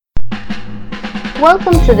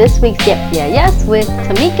Welcome to this week's Yep Yeah Yes with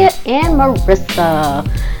Tamika and Marissa.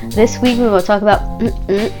 This week we will talk about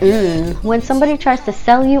when somebody tries to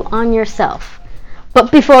sell you on yourself.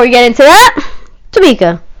 But before we get into that,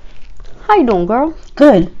 Tamika, how you doing, girl?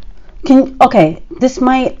 Good. I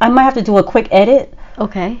might have to do a quick edit.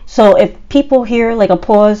 Okay. So if people hear like a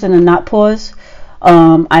pause and a not pause,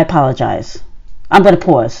 I apologize. I'm gonna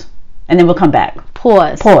pause, and then we'll come back.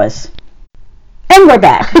 Pause. And we're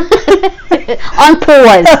back. On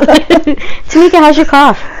pause. Tamika, how's your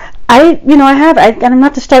cough? I'm gonna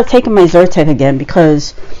have to start taking my Zyrtec again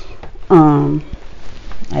because, I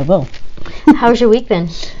will. How's your week been?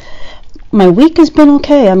 My week has been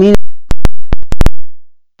okay. I mean,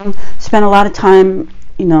 spent a lot of time,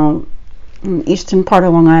 in the eastern part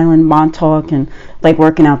of Long Island, Montauk, and like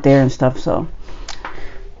working out there and stuff. So,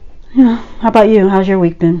 how about you? How's your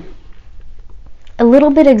week been? A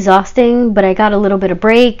little bit exhausting, but I got a little bit of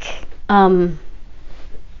break.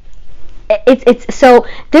 So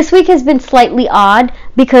this week has been slightly odd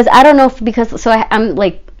because I don't know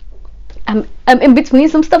I'm in between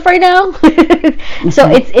some stuff right now. So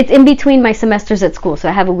it's in between my semesters at school, so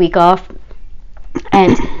I have a week off,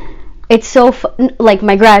 and it's so like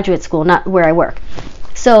my graduate school, not where I work.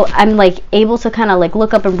 So I'm like able to kind of like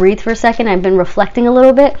look up and breathe for a second. I've been reflecting a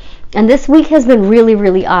little bit, and this week has been really,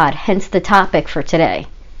 really odd, hence the topic for today.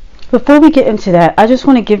 Before we get into that, I just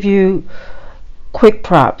want to give you quick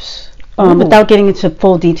props without getting into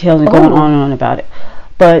full details and going on and on about it.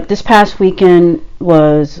 But this past weekend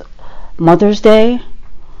was Mother's Day.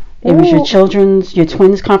 It was your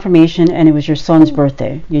twins' confirmation, and it was your son's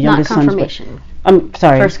birthday. Your youngest Not confirmation. son's I'm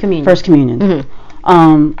sorry. First communion.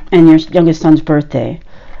 Mm-hmm. And your youngest son's birthday.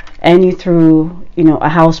 And you threw, a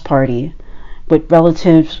house party with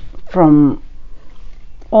relatives from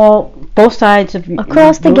both sides of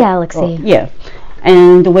across the galaxy. Yeah.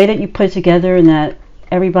 And the way that you put it together and that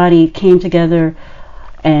everybody came together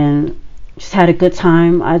and just had a good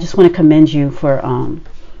time, I just want to commend you for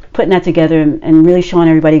putting that together and really showing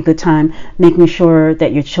everybody a good time, making sure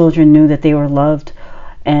that your children knew that they were loved,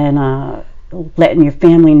 and letting your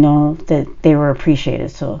family know that they were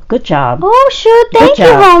appreciated. So good job. Oh shoot, thank you,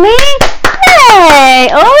 homie. Hey,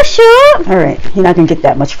 oh shoot. All right, you're not gonna get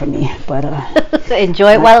that much from me, but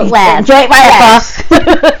enjoy it while it lasts. Enjoy it while it lasts.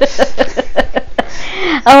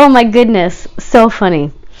 Oh my goodness, so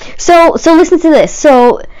funny. So listen to this.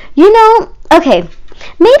 So okay,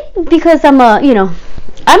 maybe because I'm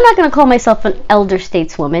I'm not gonna call myself an elder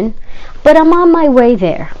stateswoman, but I'm on my way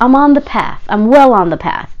there. I'm on the path. I'm well on the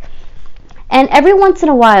path. And every once in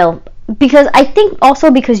a while, because I think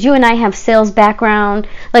also because you and I have sales background,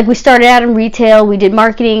 like we started out in retail, we did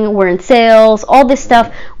marketing, we're in sales, all this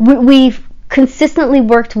stuff, we've consistently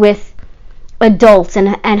worked with adults and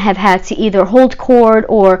have had to either hold court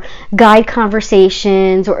or guide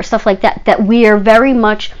conversations or stuff like that we are very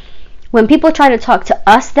much, when people try to talk to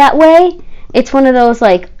us that way, it's one of those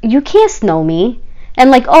like, you can't know me. And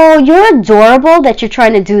like, oh, you're adorable that you're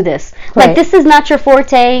trying to do this. Right. Like, this is not your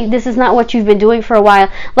forte. This is not what you've been doing for a while.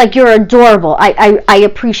 Like, you're adorable. I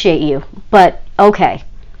appreciate you. But, okay.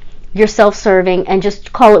 You're self-serving and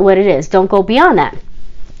just call it what it is. Don't go beyond that.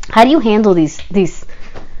 How do you handle these?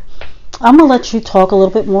 I'm going to let you talk a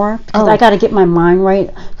little bit more because I got to get my mind right.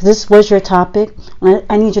 This was your topic. And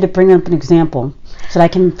I need you to bring up an example so that I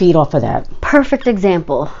can feed off of that. Perfect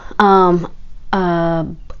example.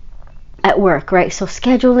 At work, right? So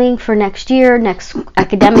scheduling for next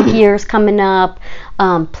academic year is coming up,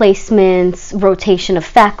 placements, rotation of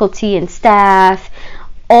faculty and staff,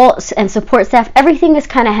 and support staff, everything is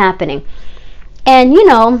kind of happening. And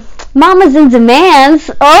mama's in demand.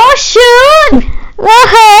 Oh shoot!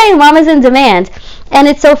 Oh hey, mama's in demand. And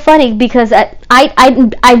it's so funny because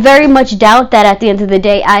I very much doubt that at the end of the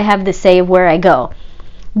day I have the say of where I go.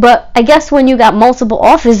 But I guess when you got multiple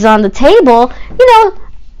offers on the table,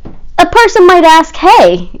 a person might ask,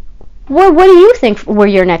 hey, what do you think where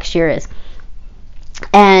your next year is?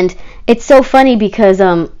 And it's so funny because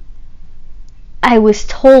I was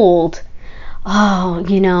told, I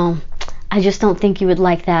just don't think you would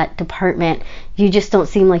like that department. You just don't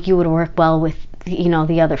seem like you would work well with,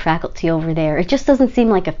 the other faculty over there. It just doesn't seem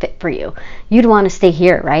like a fit for you. You'd want to stay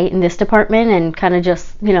here, right, in this department and kind of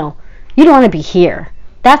just, you don't want to be here.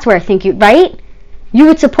 That's where I think right? You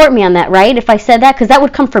would support me on that, right? If I said that, because that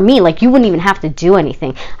would come from me. Like, you wouldn't even have to do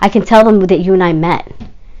anything. I can tell them that you and I met.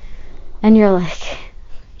 And you're like,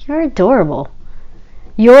 you're adorable.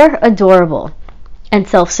 You're adorable and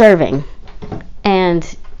self-serving.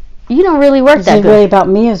 And you don't really work that good. Is it really about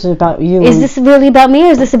me or is it about you? Is this really about me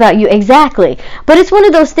or is this about you? Exactly. But it's one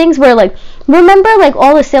of those things where, like, remember, like,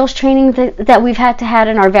 all the sales training that we've had to have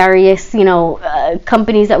in our various,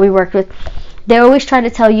 companies that we worked with, they always try to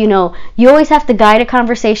tell you, you always have to guide a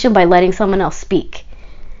conversation by letting someone else speak.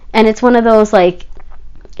 And it's one of those, like,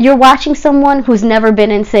 you're watching someone who's never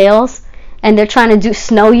been in sales, and they're trying to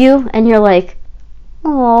snow you, and you're like,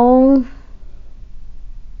 oh.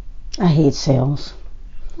 I hate sales.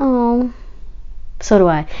 Oh. So do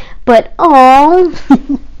I. But, oh.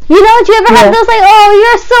 Do you ever have those, like, oh,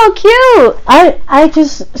 you're so cute? I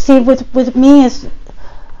just, see, with me, is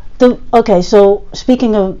okay, so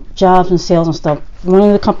speaking of jobs and sales and stuff, one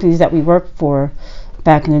of the companies that we worked for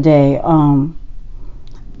back in the day,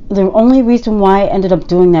 the only reason why I ended up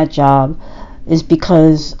doing that job is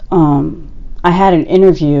because I had an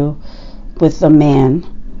interview with a man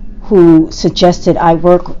who suggested I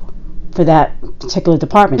work for that particular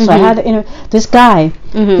department. So I had this guy.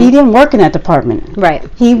 He didn't work in that department. Right.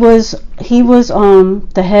 He was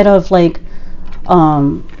the head of, like,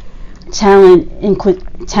 talent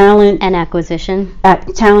and acquisition.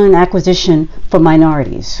 Talent and acquisition for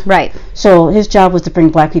minorities. Right. So his job was to bring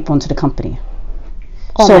black people into the company.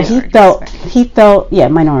 All so he felt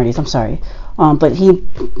minorities. I'm sorry. But he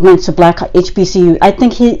went to black HBCU. I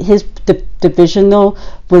think his division, though,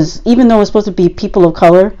 was, even though it's supposed to be people of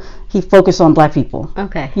color, he focused on black people.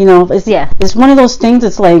 Okay. It's one of those things.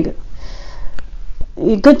 It's like,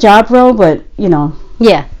 good job, bro, but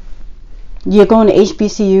yeah, you're going to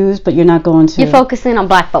HBCUs, but you're not going to. You're focusing on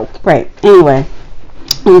black folk. Right. Anyway,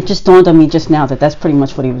 and it just dawned on me just now that that's pretty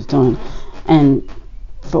much what he was doing. And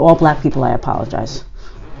for all black people, I apologize.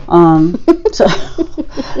 So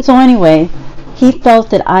anyway, he felt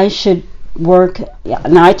that I should work.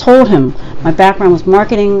 Now I told him my background was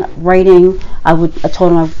marketing, writing. I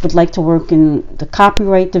told him I would like to work in the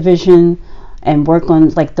copyright division and work on,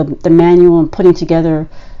 like, the manual and putting together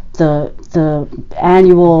the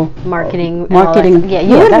annual marketing. Yeah,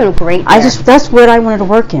 you would have been great there. That's what I wanted to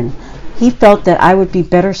work in. He felt that I would be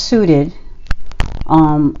better suited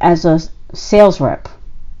as a sales rep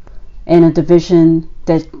in a division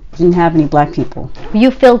that didn't have any black people. You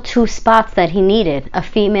filled two spots that he needed, a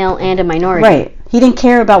female and a minority. Right. He didn't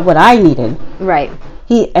care about what I needed. Right.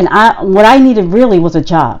 What I needed really was a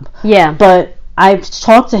job. Yeah. But I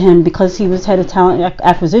talked to him because he was head of talent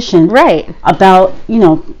acquisition. Right. About,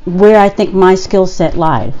 where I think my skill set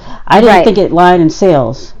lied. I didn't think it lied in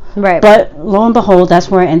sales. Right. But lo and behold, that's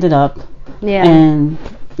where I ended up. Yeah. And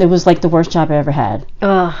it was like the worst job I ever had.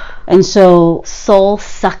 Ugh. And so, soul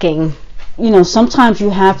sucking. Sometimes you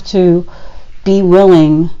have to be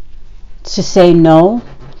willing to say no,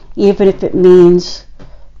 even if it means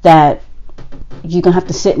that you're going to have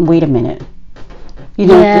to sit and wait a minute.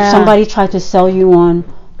 If somebody tried to sell you on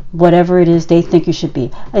whatever it is they think you should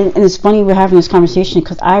be. And it's funny we're having this conversation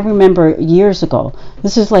because I remember years ago,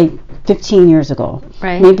 this is like 15 years ago,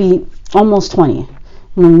 right? Maybe almost 20,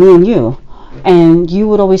 me and you. And you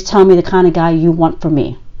would always tell me the kind of guy you want for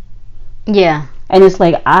me. Yeah. And it's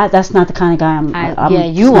like, that's not the kind of guy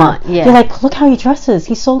I'm you want. Yeah. You're like, look how he dresses.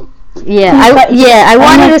 He's so. Yeah. I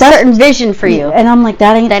wanted a certain vision for you. And I'm like,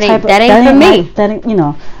 that ain't for me. That ain't,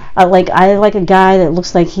 I like a guy that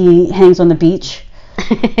looks like he hangs on the beach.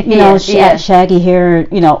 Shaggy hair.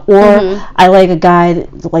 Or I like a guy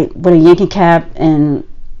that, like, with a Yankee cap and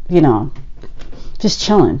just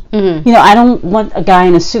chilling. Mm-hmm. I don't want a guy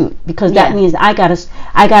in a suit because that means I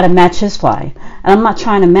gotta match his fly, and I'm not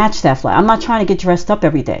trying to match that fly. I'm not trying to get dressed up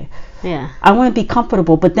every day. Yeah, I want to be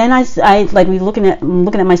comfortable. But then I'm looking at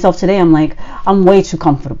myself today. I'm like, I'm way too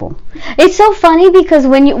comfortable. It's so funny because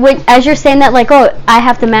when as you're saying that, like, oh, I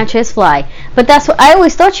have to match his fly, but that's what I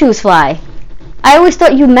always thought you was fly. I always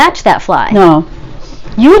thought you matched that fly. No,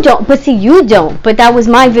 you don't. But see, you don't. But that was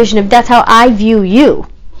my vision of that's how I view you.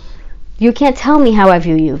 You can't tell me how I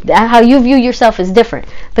view you. How you view yourself is different.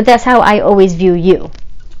 But that's how I always view you.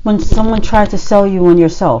 When someone tries to sell you on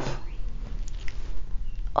yourself.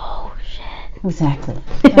 Oh, shit. Exactly.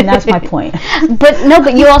 And that's my point.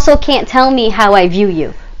 But you also can't tell me how I view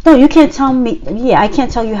you. No, you can't tell me. Yeah, I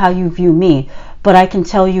can't tell you how you view me. But I can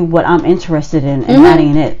tell you what I'm interested in and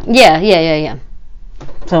adding in it. Yeah.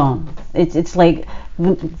 So, it's like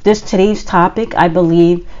today's topic, I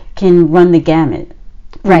believe, can run the gamut.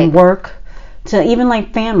 From work to even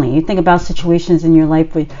like family. You think about situations in your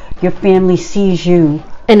life where your family sees you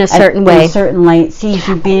in a certain way, in a certain light, sees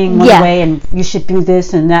you being one way, and you should do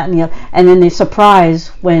this and that and the other, and then they're surprised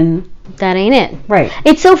when that ain't it. Right.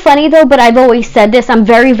 It's so funny though, but I've always said this. I'm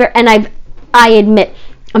very, and I admit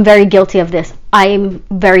I'm very guilty of this. I am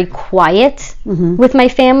very quiet with my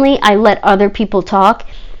family. I let other people talk.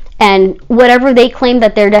 And whatever they claim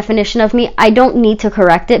that their definition of me, I don't need to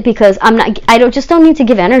correct it because I don't need to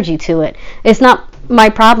give energy to it. It's not my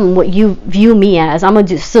problem what you view me as. I'm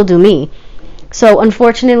gonna still do me. So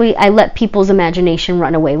unfortunately, I let people's imagination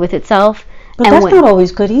run away with itself. But that's not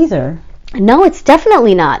always good either. No, it's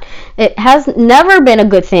definitely not. It has never been a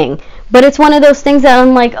good thing. But it's one of those things that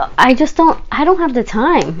I'm like, I don't have the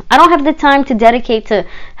time. I don't have the time to dedicate to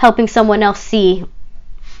helping someone else see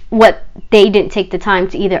what they didn't take the time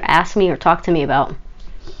to either ask me or talk to me about.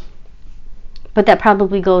 But that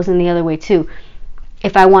probably goes in the other way too.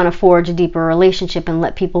 If I want to forge a deeper relationship and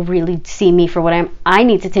let people really see me for what I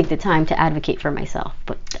need to take the time to advocate for myself.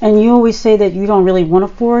 And you always say that you don't really want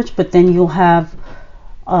to forge, but then you'll have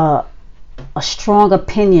a strong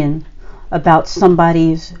opinion about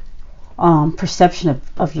somebody's perception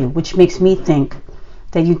of you, which makes me think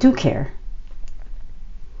that you do care.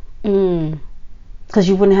 Because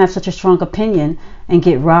you wouldn't have such a strong opinion and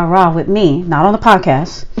get rah-rah with me, not on the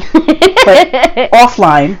podcast, but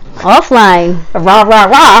offline.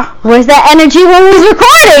 Rah-rah-rah. Where's that energy when we was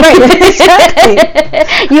recording? Right, exactly.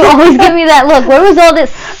 You always give me that look. Where was all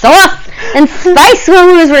this sauce and spice when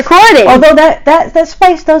we was recording? Although that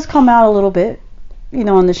spice does come out a little bit,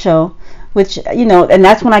 on the show. Which, and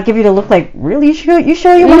that's when I give you the look like, really? You sure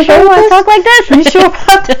you want to talk like this? You sure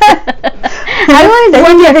about that? I always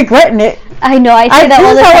wonder if you're regretting it. I know, I say that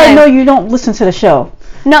all the time. This is how I know you don't listen to the show.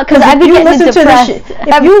 No, because I've been getting depressed.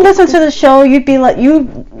 If you listen to the show, you'd be like,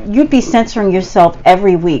 you'd be censoring yourself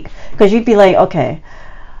every week. Because you'd be like, okay,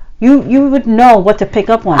 you would know what to pick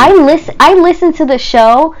up on. I listen to the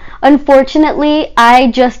show. Unfortunately, I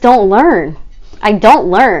just don't learn. I don't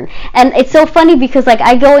learn. And it's so funny because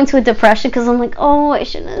I go into a depression because I'm like, oh, I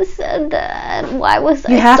shouldn't have said that. Why was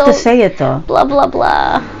I You have to say it though. Blah, blah,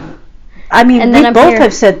 blah. I mean, we both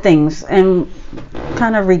have said things and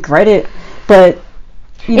kind of regret it, but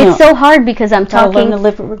it's so hard because I'm talking learn to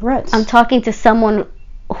live with regrets. I'm talking to someone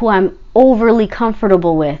who I'm overly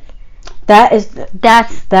comfortable with. That's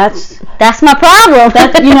my problem.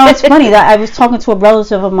 It's funny that I was talking to a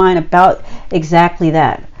relative of mine about exactly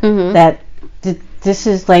that. Mm-hmm. That this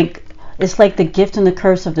is it's like the gift and the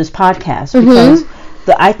curse of this podcast, because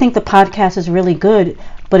I think the podcast is really good,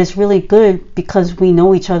 but it's really good because we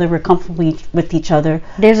know each other, we're comfortable with each other,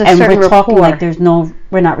 there's a certain we're talking rapport. like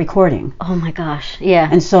we're not recording. Oh my gosh, yeah.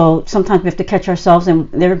 And so sometimes we have to catch ourselves,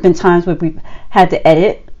 and there have been times where we've had to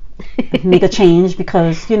edit, make a change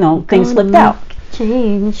because things slipped out.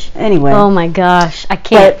 Change. Anyway. Oh my gosh, I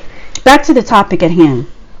can't. But back to the topic at hand.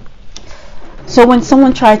 So when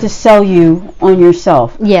someone tried to sell you on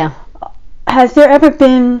yourself, yeah, has there ever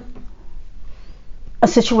been a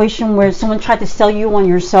situation where someone tried to sell you on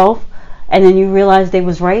yourself and then you realized they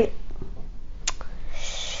was right?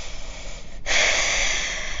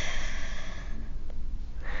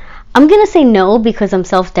 I'm going to say no because I'm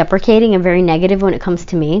self-deprecating and very negative when it comes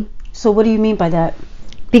to me. So what do you mean by that?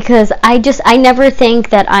 Because I never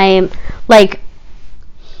think that I am,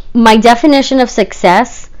 my definition of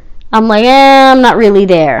success, I'm like, I'm not really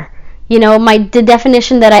there. The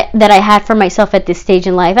definition that I had for myself at this stage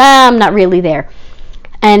in life, I'm not really there.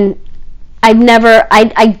 And I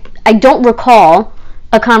don't recall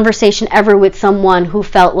a conversation ever with someone who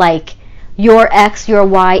felt like your X, your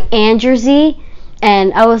Y, and your Z.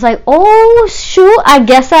 And I was like, oh, shoot, I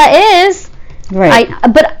guess that is. Right.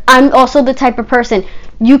 But I'm also the type of person,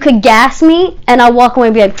 you could gas me, and I'll walk away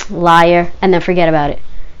and be like, liar, and then forget about it.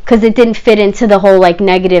 Because it didn't fit into the whole,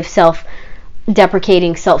 negative,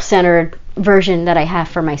 self-deprecating, self-centered version that I have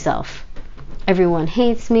for myself. Everyone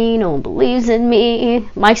hates me, no one believes in me.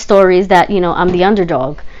 My story is that, I'm the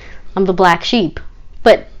underdog. I'm the black sheep.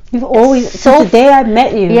 But you've always, since the day I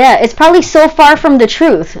met you. Yeah, it's probably so far from the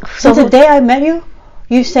truth. Since the day I met you,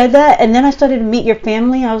 you said that, and then I started to meet your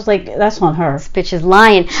family. I was like, that's on her. This bitch is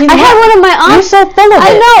lying. She's I had one of my aunts. You're so full of it.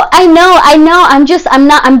 I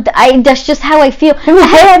know. That's just how I feel.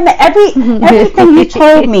 Everything you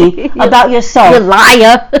told me about yourself. You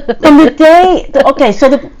liar. From the day, so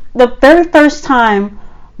the very first time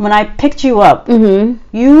when I picked you up,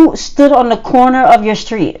 you stood on the corner of your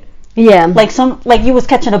street. Yeah. Like you was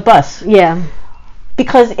catching a bus. Yeah.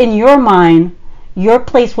 Because in your mind, your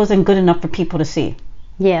place wasn't good enough for people to see.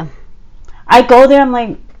 Yeah. I go there, I'm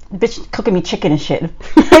like, bitch cooking me chicken and shit. Have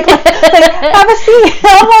a seat.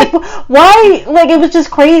 I'm like, why? It was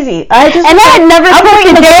just crazy. I had never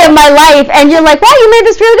cooked a day in my life, and you're like, wow, you made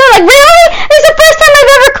this really good. Like, really? It's the first time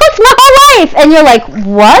I've ever cooked my whole life. And you're like,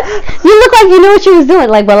 what? You look like you knew what you was doing.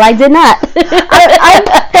 Like, well, I did not. I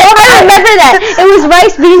remember that. It was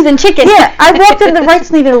rice, beans, and chicken. Yeah, I walked in, the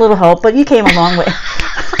rice needed a little help, but you came a long way.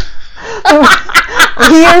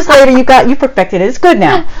 Years later, you perfected it. It's good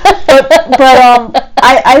now. But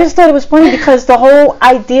I just thought it was funny because the whole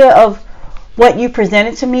idea of what you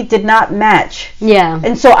presented to me did not match. Yeah.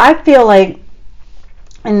 And so I feel like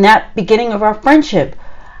in that beginning of our friendship,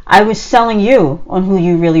 I was selling you on who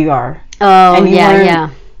you really are. Oh, and yeah.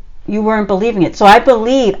 You weren't believing it. So I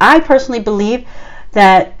personally believe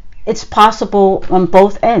that it's possible on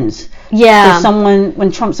both ends. Yeah.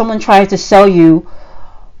 So someone tries to sell you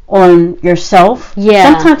on yourself,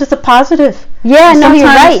 sometimes it's a positive. Yeah, no, you're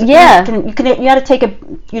right. Yeah. You got to take it,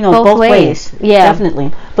 both ways. Yeah.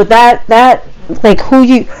 Definitely. But that like who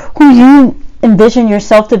you envision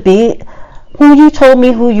yourself to be, who you told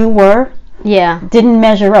me who you were, didn't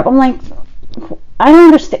measure up. I'm like, I don't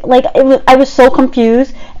understand. Like I was so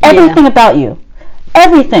confused. Everything about you,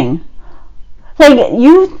 everything. Like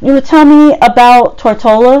you would tell me about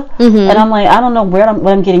Tortola, and I'm like, I don't know what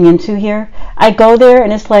I'm getting into here. I go there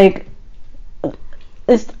and it's like,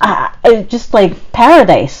 it's just like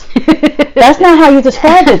paradise. That's not how you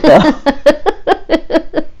described it though.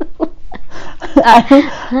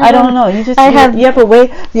 I don't know. You have a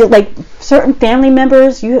way. You like certain family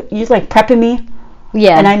members. You like prepping me.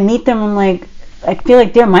 Yeah. And I meet them. I'm like, I feel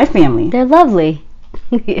like they're my family. They're lovely.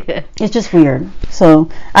 Yeah. It's just weird. So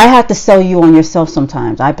I have to sell you on yourself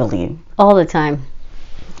sometimes. I believe all the time.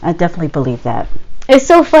 I definitely believe that. It's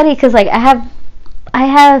so funny because like I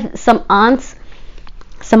have some aunts,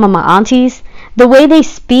 some of my aunties. The way they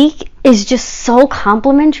speak is just so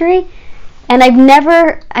complimentary. And I've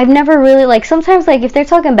never really, like, sometimes, like, if they're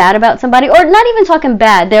talking bad about somebody, or not even talking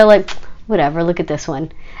bad, they're like, whatever, look at this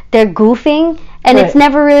one. They're goofing, and it's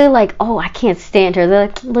never really like, oh, I can't stand her. They're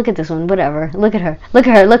like, look at this one, whatever. Look at her. Look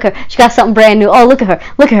at her. Look at her. She got something brand new. Oh, look at her.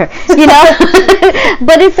 Look at her. You know?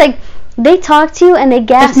 But it's like, they talk to you, and they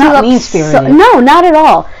gas you up. It's not mean-spirited. No, not at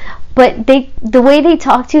all. But the way they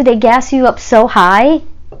talk to you, they gas you up so high.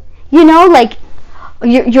 You know, like,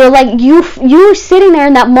 you're like, you're sitting there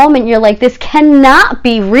in that moment, you're like, this cannot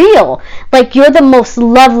be real. Like, you're the most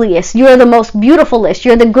loveliest, you're the most beautifulest,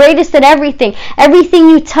 you're the greatest at everything. Everything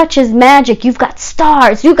you touch is magic. You've got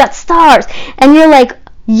stars. And you're like,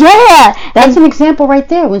 yeah. That's an example right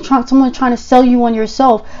there. When someone's trying to sell you on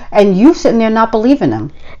yourself, and you sitting there not believing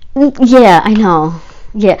them. Yeah, I know.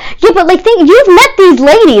 Yeah, but like, you've met these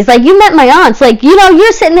ladies, like, you met my aunts, like,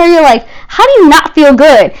 you're sitting there, you're like, how do you not feel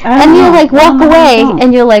good? And you like walk away,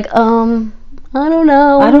 and you're like, I don't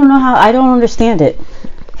know. I don't know how. I don't understand it.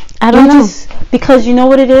 I don't know. Because you know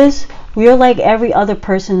what it is? We're like every other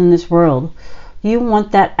person in this world. You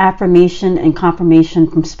want that affirmation and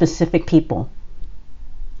confirmation from specific people.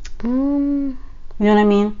 You know what I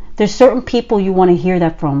mean? There's certain people you want to hear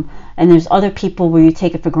that from, and there's other people where you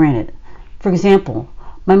take it for granted. For example,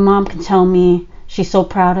 my mom can tell me she's so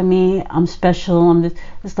proud of me, I'm special.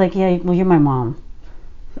 It's like, yeah, well, you're my mom.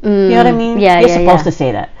 You know what I mean? Yeah, you're supposed to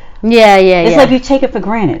say that. Yeah. It's like you take it for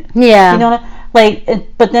granted. Yeah. You know what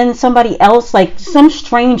but then somebody else, like some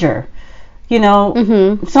stranger,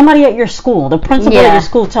 somebody at your school, the principal at your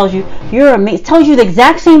school tells you you're amazing, tells you the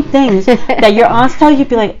exact same things that your aunts tell you. You'd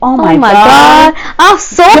be like, oh my god, I'm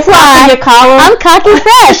so fly. Your collar. I'm cocky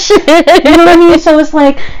fresh. You know what I mean? So it's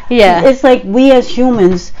like, it's like we as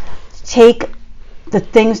humans take the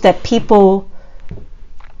things that people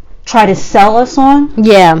try to sell us on.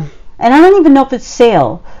 Yeah. And I don't even know if it's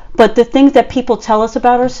sale, but the things that people tell us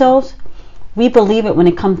about ourselves, we believe it when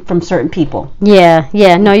it comes from certain people. Yeah.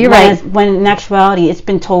 No, you're right. When in actuality, it's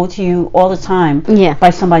been told to you all the time by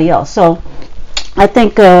somebody else. So I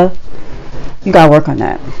think you got to work on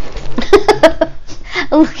that.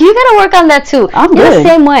 You got to work on that too. I'm You're good. the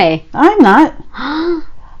same way. I'm not.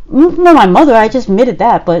 No, my mother, I just admitted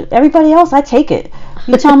that. But everybody else, I take it.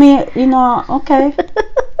 You tell me, okay.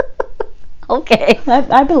 Okay.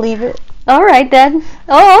 I believe it. All right, then.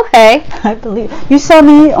 Oh, okay. I believe. You sell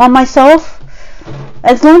me on myself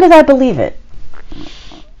as long as I believe it.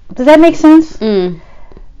 Does that make sense? When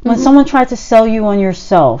someone tries to sell you on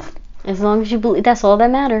yourself. As long as you believe, that's all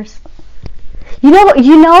that matters. You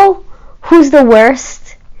know who's the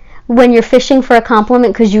worst when you're fishing for a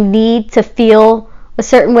compliment because you need to feel a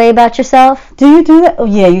certain way about yourself? Do you do that? Oh,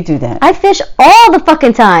 yeah, you do that. I fish all the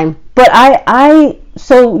fucking time. But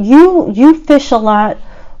so you fish a lot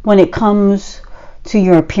when it comes to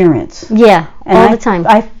your appearance. Yeah, and all the time.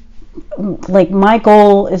 Like, my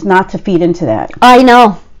goal is not to feed into that. I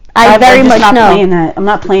know. I very much know. I'm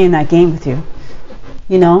not playing that game with you.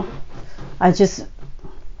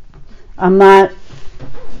 I'm not,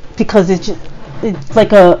 because it's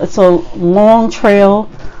like it's a long trail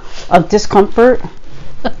of discomfort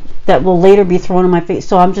that will later be thrown in my face.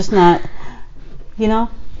 So I'm just not,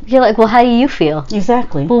 You're like, well, how do you feel?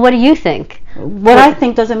 Exactly. Well, what do you think? What I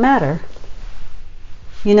think doesn't matter.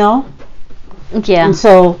 Yeah. And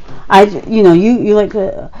so you like,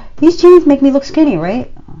 these jeans make me look skinny,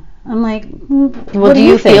 right? I'm like, well, do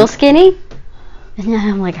you feel skinny? And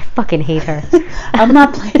I'm like, I fucking hate her. I'm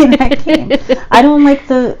not playing that game. I don't like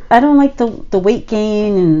the weight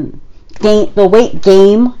gain and the weight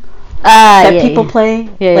game that people play.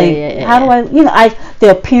 Yeah, how do I,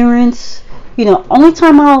 the appearance, only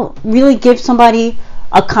time I'll really give somebody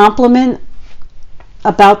a compliment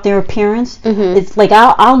about their appearance, it's like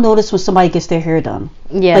I'll notice when somebody gets their hair done.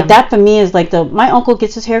 Yeah. Like that for me is like my uncle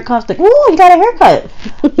gets his hair cut. It's like, ooh, you got a haircut.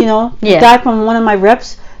 The guy from one of my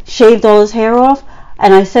reps shaved all his hair off,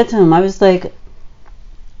 and I said to him, I was like,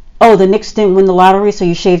 oh, the Knicks didn't win the lottery, so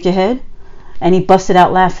you shaved your head? And he busted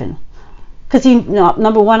out laughing. Because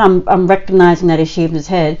number one, I'm recognizing that he shaved his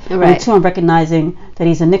head. Right. And two, I'm recognizing that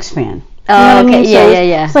he's a Knicks fan. Oh, you know what okay. I mean?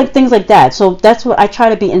 Yeah. It's like things like that. So that's what I try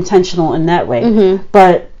to be intentional in that way. Mm-hmm.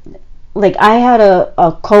 But like I had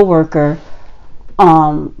a coworker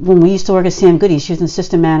when we used to work at Sam Goody. She was an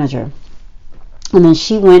assistant manager, and then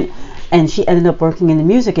she went and she ended up working in the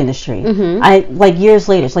music industry. Mm-hmm. I like years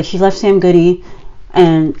later. It's like she left Sam Goody,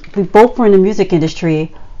 and we both were in the music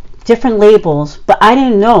industry, different labels. But I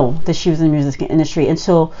didn't know that she was in the music industry, and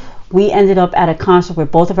so we ended up at a concert where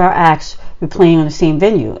both of our acts were playing on the same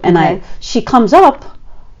venue. And she comes up.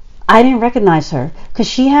 I didn't recognize her because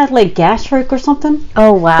she had like gastric or something.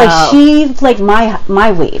 Oh wow! Like she's like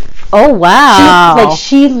my weight. Oh wow!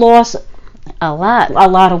 She lost a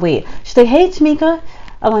lot of weight. She's like, hey Tamika.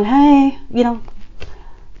 I went, hey,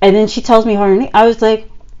 and then she tells me her name. I was like,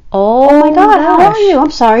 oh my god, how are you?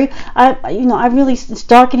 I'm sorry. I really, it's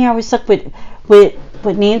dark in here. I was stuck with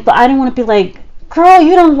names, but I didn't want to be like, girl,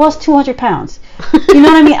 you done lost 200 pounds. You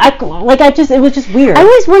know what I mean? It was just weird. I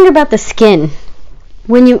always wonder about the skin.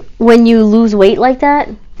 When you lose weight like that?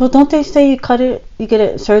 Well, don't they say you cut it, you get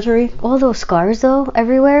a surgery? All those scars though,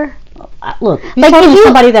 everywhere. Look, you're talking to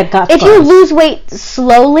somebody that got scars. If you lose weight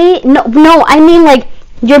slowly, no, I mean like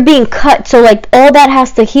you're being cut, so like all that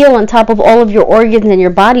has to heal on top of all of your organs and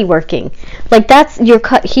your body working. Like you're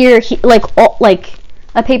cut here like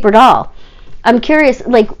a paper doll. I'm curious,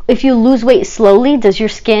 like if you lose weight slowly, does your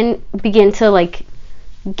skin begin to like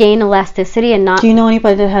gain elasticity and not? Do you know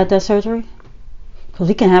anybody that had that surgery? Because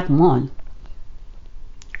we can have them on.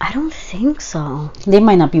 I don't think so. They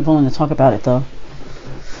might not be willing to talk about it though.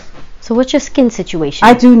 So what's your skin situation?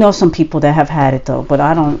 I do know some people that have had it though, but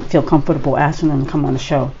I don't feel comfortable asking them to come on the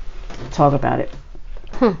show to talk about it.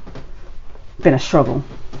 Been a struggle.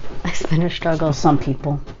 It's been a struggle. For some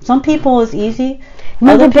people. Some people it's easy.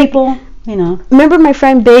 Remember Other people, Remember my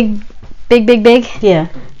friend Big? Yeah.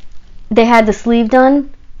 They had the sleeve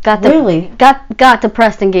done. Got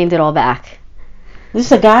depressed and gained it all back. This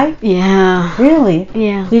is a guy? Yeah. Really?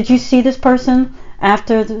 Yeah. Did you see this person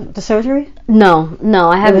after the surgery? No,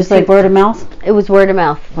 I haven't. It was like word of mouth? It was word of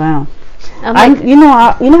mouth. Wow. You know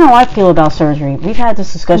how I feel about surgery. We've had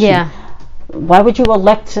this discussion. Yeah. Why would you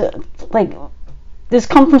elect to, this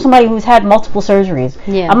comes from somebody who's had multiple surgeries.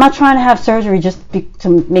 Yeah. I'm not trying to have surgery just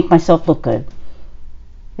to make myself look good.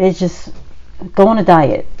 It's just go on a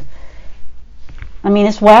diet. I mean,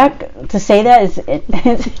 it's whack to say that.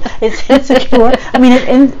 It's insecure. I mean,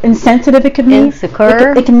 it's insensitive. It can be.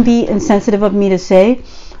 Insecure. It can be insensitive of me to say,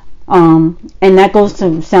 and that goes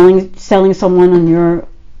to selling someone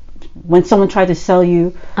when someone tried to sell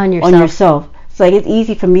you on yourself. It's like it's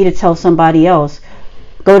easy for me to tell somebody else,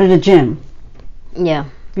 go to the gym. Yeah.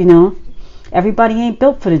 Everybody ain't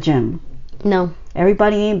built for the gym. No.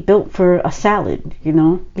 Everybody ain't built for a salad.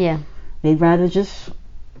 Yeah. They'd rather just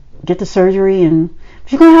get the surgery, and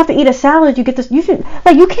if you're gonna have to eat a salad, you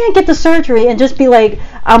can't get the surgery and just be like,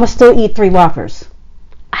 I'ma still eat 3 Whoppers.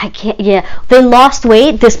 I can't. Yeah, they lost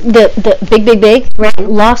weight. The big right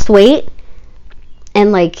lost weight,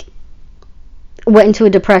 and like went into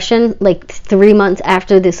a depression. Like 3 months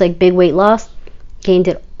after this like big weight loss, gained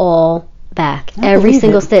it all back, every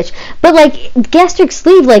single stitch. But like gastric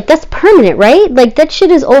sleeve, like that's permanent, right? Like that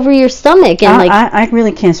shit is over your stomach, and I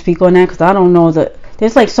really can't speak on that because I don't know that.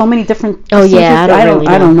 There's like so many different. Oh yeah,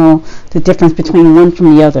 I don't know the difference between one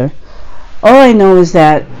from the other. All I know is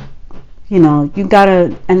that you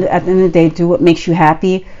gotta, and at the end of the day, do what makes you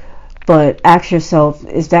happy. But ask yourself,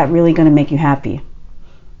 is that really gonna make you happy?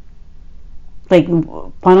 Like,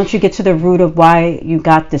 why don't you get to the root of why you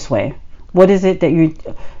got this way? What is it that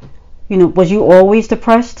was you always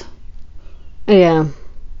depressed? Yeah.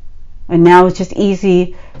 And now it's just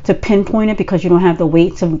easy to pinpoint it because you don't have the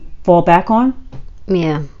weight to fall back on?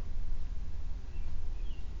 Yeah.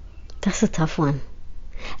 That's a tough one.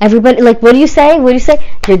 Everybody, like, what do you say?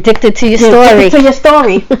 You're addicted to your story. Addicted to your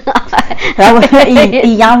story. That was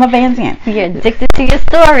Iyanla Vanzant. You're addicted to your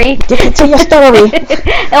story. Addicted to your story.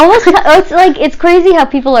 It's crazy how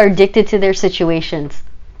people are addicted to their situations.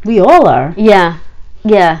 We all are. Yeah.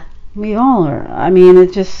 We all are. I mean,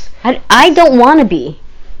 it just... I don't want to be.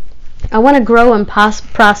 I want to grow and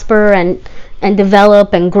prosper and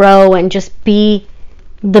develop and grow and just be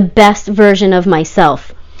the best version of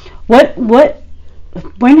myself. When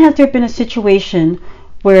has there been a situation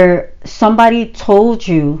where somebody told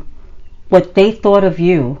you what they thought of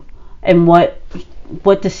you and what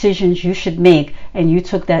decisions you should make, and you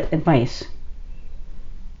took that advice?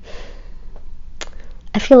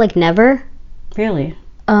 I feel like never. Really?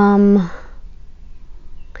 I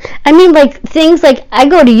mean, like, things like, I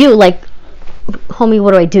go to you, like, homie,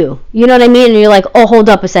 what do I do? You know what I mean? And you're like, oh, hold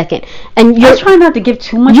up a second. And you're trying not to give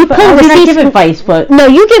too much. You pull receipts. I give advice, but... No,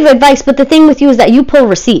 you give advice, but the thing with you is that you pull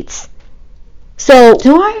receipts. So...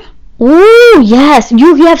 Do I? Ooh, yes.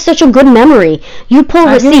 You have such a good memory. You pull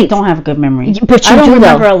receipts. I really don't have a good memory. But you I don't do,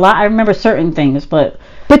 remember though. a lot. I remember certain things, but...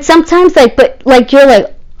 But sometimes, like, you're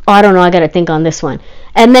like, oh, I don't know, I gotta think on this one.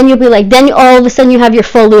 And then you'll be like, then all of a sudden you have your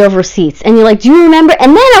folio of receipts. And you're like, do you remember?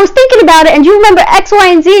 And then I was thinking about it, and do you remember X, Y,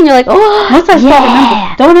 and Z? And you're like, oh, once I start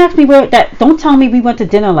remembering, don't ask me don't tell me we went to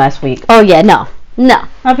dinner last week. Oh, yeah, no.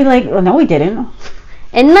 I'll be like, oh, no, we didn't.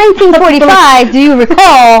 In 1945, do you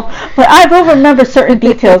recall? But I will remember certain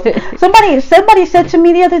details. Somebody said to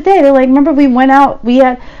me the other day, they're like, remember we went out, we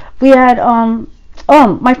had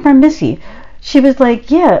my friend Missy. She was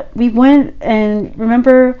like, yeah, we went, and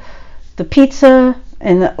remember the pizza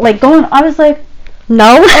and going. I was like,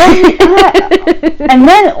 no. And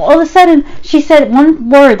then all of a sudden she said one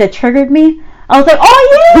word that triggered me. I was like,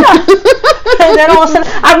 oh yeah. And then all of a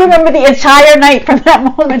sudden I remember the entire night from that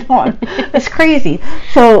moment on. It's crazy.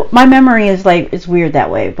 So my memory is it's weird that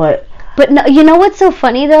way, but no, you know what's so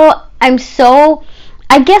funny though?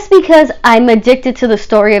 I guess because I'm addicted to the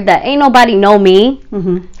story of that ain't nobody know me.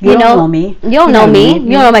 Mm-hmm. You don't know me. You don't know me. You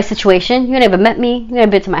don't know my situation. You never met me. You never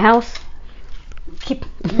been to my house.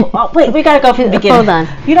 Wait, we gotta go from the beginning. Hold on.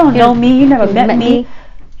 You don't know me. You never met me.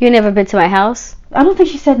 You never been to my house. I don't think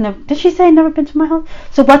she said never. Did she say never been to my house?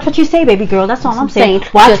 So watch what you say, baby girl. That's all I'm saying.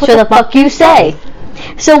 Watch what the fuck you say.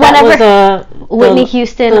 So whenever Whitney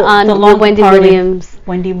Houston on the Wendy Williams.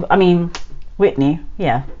 Whitney.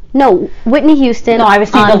 Yeah. No, Whitney Houston. No, I was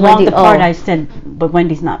saying the long departed. I said, but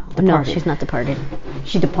Wendy's not departed. No, she's not departed.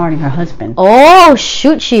 She's departing her husband. Oh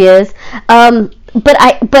shoot, she is.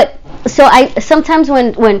 So I sometimes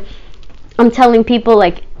when I'm telling people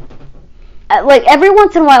like every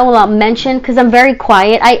once in a while I'll mention, because I'm very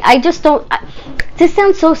quiet. I just don't. This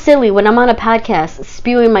sounds so silly when I'm on a podcast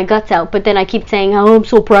spewing my guts out, but then I keep saying, oh, I'm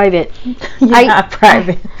so private. You're not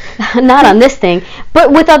private. Not on this thing.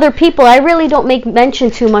 But with other people, I really don't make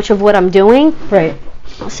mention too much of what I'm doing. Right.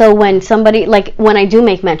 So when somebody, when I do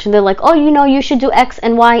make mention, they're like, oh, you should do X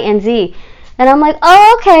and Y and Z. And I'm like,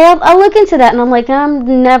 oh, okay, I'll look into that. And I'm like,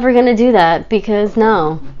 I'm never going to do that because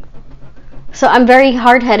no. So I'm very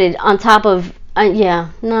hard-headed on top of,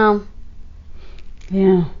 no.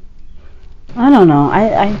 Yeah. I don't know.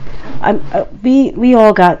 We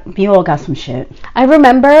all got some shit. I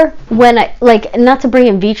remember when not to bring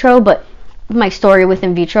in vitro, but my story with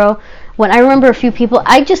in vitro. When I remember a few people,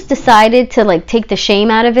 I just decided to take the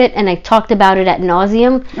shame out of it, and I talked about it at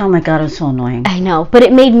nauseum. Oh my god, it was so annoying. I know, but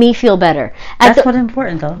it made me feel better. That's what's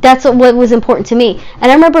important, though. That's what was important to me.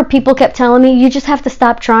 And I remember people kept telling me, you just have to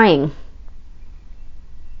stop trying.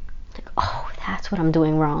 Oh, that's what I'm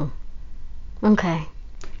doing wrong. Okay.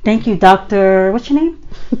 Thank you, Doctor. What's your name?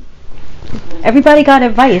 Everybody got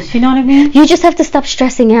advice, you know what I mean? You just have to stop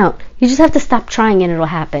stressing out. You just have to stop trying and it'll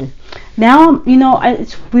happen. Now,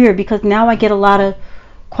 it's weird because now I get a lot of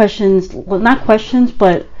questions, well, not questions,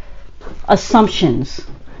 but assumptions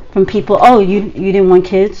from people. Oh, you didn't want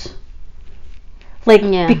kids?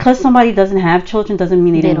 Because somebody doesn't have children doesn't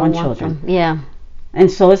mean they didn't want children. Them. Yeah. And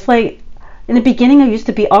so it's in the beginning, I used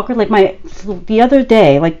to be awkward. The other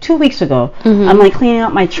day, 2 weeks ago, mm-hmm. I'm cleaning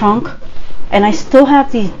out my trunk, and I still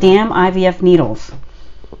have these damn IVF needles.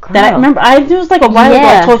 Girl. That I remember. It was a while ago.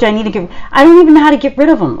 I told you I need to get. I don't even know how to get rid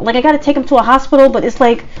of them. I got to take them to a hospital, but it's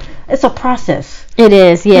it's a process. It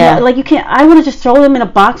is, yeah. You can't. I want to just throw them in a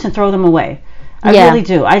box and throw them away. I really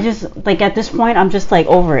do. I just at this point, I'm just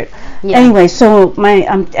over it. Yeah. Anyway, so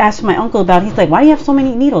I'm asking my uncle about it. He's like, why do you have so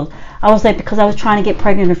many needles? I was like, because I was trying to get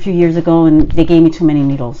pregnant a few years ago and they gave me too many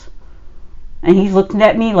needles. And he's looking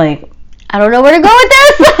at me like, I don't know where to go with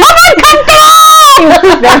this.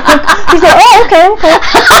 He said, oh, okay.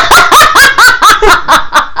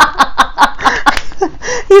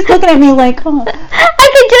 He's looking at me like, oh. I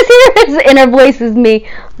can just hear his inner voice is me.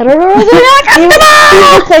 I don't know where he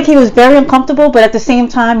looked like he was very uncomfortable, but at the same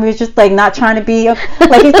time, he was just not trying to be, he's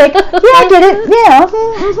like, yeah, I get it. Yeah.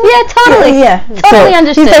 Mm-hmm. Yeah, totally. Yeah. Totally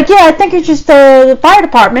understood. He's like, yeah, I think it's just the fire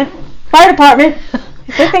department.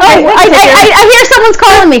 I hear someone's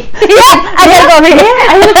calling me. Yeah, I gotta go over here.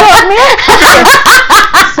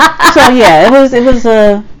 So yeah, it was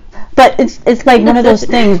but it's like one of those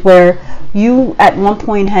things where you at one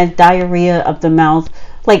point had diarrhea of the mouth.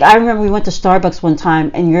 Like I remember we went to Starbucks one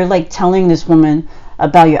time and you're like telling this woman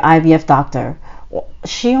about your IVF doctor.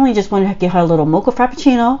 She only just wanted to get her a little mocha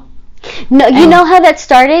frappuccino. No, you know how that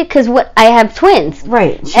started? Because I have twins.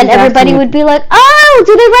 Right. And everybody would be like, oh,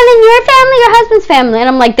 do they run in your family or husband's family? And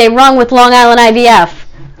I'm like, they run with Long Island IVF.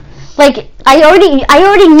 Like, I already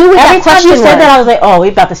knew what that question was. Every time you said that, I was like, oh, we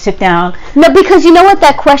about to sit down. No, because you know what?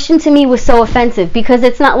 That question to me was so offensive. Because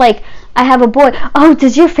it's not like, I have a boy. Oh,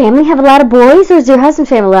 does your family have a lot of boys? Or does your husband's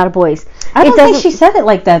family a lot of boys? I don't think she said it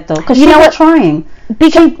like that, though. Because she was trying.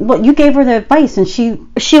 Because you gave her the advice, and she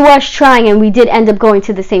was trying, and we did end up going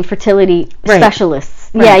to the same fertility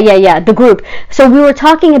specialists. Right. Yeah, the group. So we were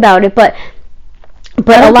talking about it, but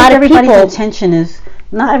a lot of everybody's intention is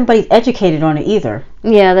not everybody's educated on it either.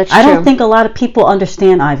 Yeah, that's true. I don't think a lot of people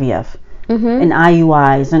understand IVF and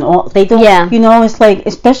IUIs and all. They don't. Yeah. You know, it's like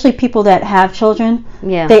especially people that have children.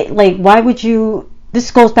 Yeah. They like. Why would you? This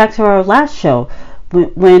goes back to our last show.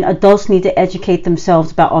 When adults need to educate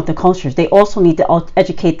themselves about other cultures, they also need to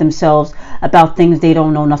educate themselves about things they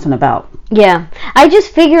don't know nothing about. Yeah. I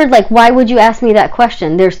just figured, like, why would you ask me that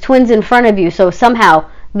question? There's twins in front of you, so somehow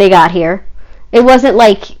they got here. It wasn't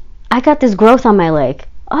like, I got this growth on my leg.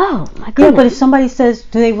 Oh, my goodness. Yeah, but if somebody says,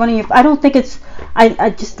 do they run in your... I don't think it's...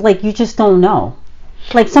 I just, like, you just don't know.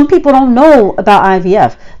 Like, some people don't know about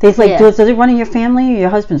IVF. They're like, does it run in your family or your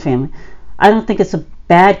husband's family? I don't think it's a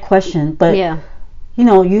bad question, but... Yeah. You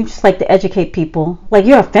know, you just like to educate people. Like,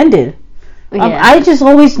 you're offended. Yeah. I just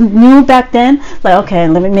always knew back then, like, okay,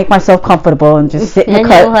 let me make myself comfortable and just sit in the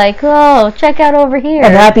cut. And you're like, oh, check out over here.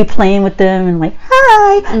 And I'd be playing with them and like,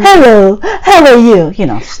 hi, hello, how are you? You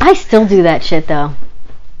know. I still do that shit, though.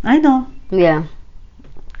 I know. Yeah.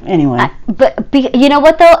 Anyway. But you know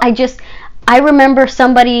what, though? I remember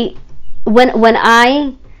somebody, when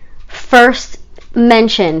I first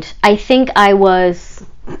mentioned, I think I was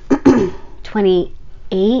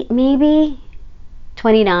 28 maybe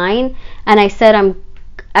 29, and I said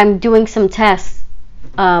I'm doing some tests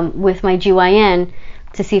with my GYN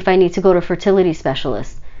to see if I need to go to a fertility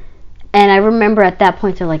specialist. And I remember at that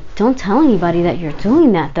point they're like, don't tell anybody that you're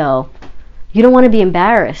doing that, though. You don't want to be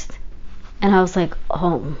embarrassed. And I was like,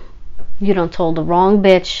 oh, you done told the wrong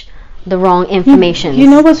bitch the wrong information. You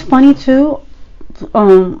know what's funny too?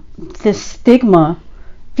 The stigma.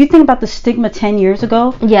 If you think about the stigma 10 years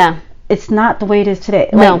ago, yeah, it's not the way it is today.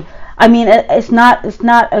 No. Like, I mean, it's not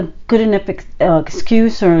a good enough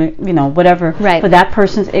excuse or, you know, whatever, right, for that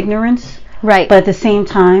person's ignorance. Right. But at the same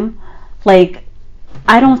time, like,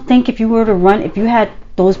 I don't think if you had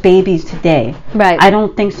those babies today, right, I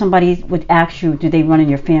don't think somebody would ask you, do they run in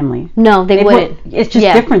your family? No, they wouldn't. It's just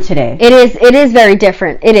different today. It is very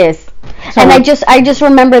different. It is. So, and I just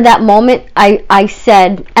remember that moment I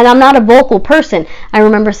said, and I'm not a vocal person, I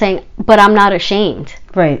remember saying, but I'm not ashamed.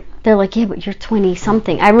 Right. They're like, yeah, but you're 20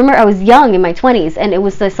 something. I remember I was young in my 20s, and it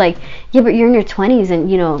was just like, yeah, but you're in your 20s,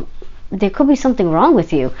 and, you know, there could be something wrong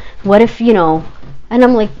with you. What if, you know, and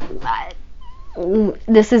I'm like,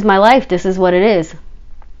 this is my life. This is what it is.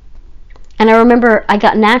 And I remember I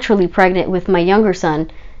got naturally pregnant with my younger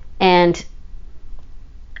son, and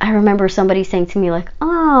I remember somebody saying to me, like,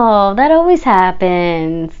 oh, that always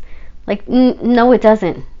happens. Like, no, it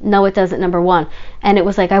doesn't. No, it doesn't, number one. And it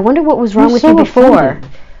was like, I wonder what was wrong with you before. Offended.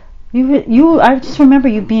 I just remember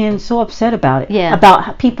you being so upset about it. Yeah.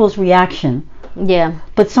 About people's reaction. Yeah.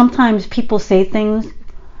 But sometimes people say things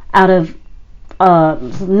out of a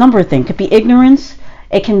number of things. It could be ignorance.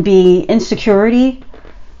 It can be insecurity.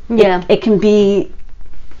 Yeah. It can be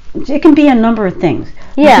a number of things.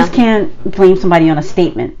 Yeah. You just can't blame somebody on a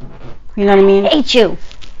statement. You know what I mean? I hate you.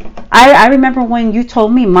 I remember when you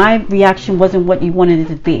told me my reaction wasn't what you wanted it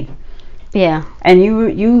to be. Yeah. And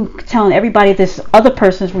you telling everybody this other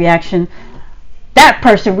person's reaction, that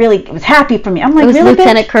person really was happy for me. I'm like, it was really,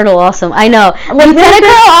 Lieutenant bitch? Colonel Awesome. I know. Lieutenant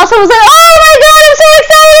Colonel Awesome was like, oh my god, I'm so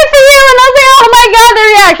excited for you. And I was like, oh my god, the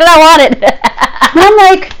reaction I wanted. And I'm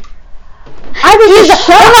like, I was just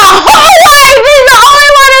shocked. My whole life, he's the only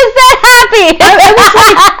one who's that happy. I was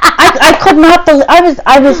like, I could not believe,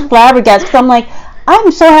 I was flabbergasted, because I'm like,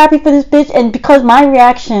 I'm so happy for this bitch, and because my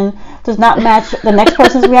reaction does not match the next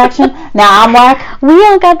person's reaction, now I'm whack. We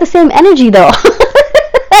all got the same energy, though.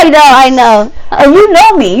 I know. And you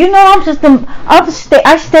know me. You know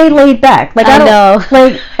I stay laid back. Like I know.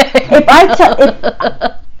 Like if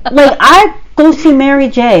I go see Mary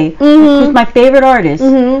J, who's my favorite artist.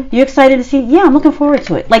 Mm-hmm. You excited to see? Yeah, I'm looking forward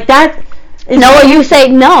to it. Like that. No, or you say,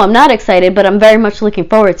 no, I'm not excited, but I'm very much looking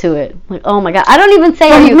forward to it. Like, oh my God. I don't even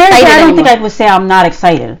say, are you excited I don't anymore. think I would say I'm not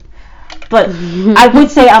excited. But I would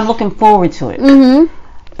say I'm looking forward to it. Mm-hmm.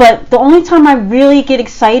 But the only time I really get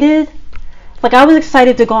excited, like I was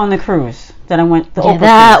excited to go on the cruise that I went. The Oprah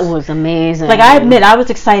that cruise. was amazing. Like I admit, I was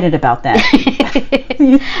excited about that.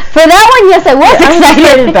 For that one, yes, I was excited. I was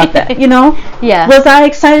excited about that. You know? Yeah. Was I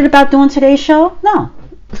excited about doing today's show? No.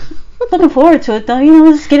 Looking forward to it though. You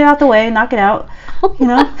know, just get it out the way, knock it out. You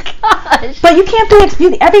know? Gosh. But you can't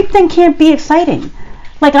be. Everything can't be exciting.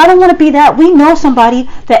 Like I don't want to be that. We know somebody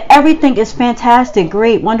that everything is fantastic,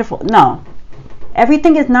 great, wonderful. No.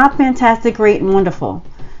 Everything is not fantastic, great, and wonderful.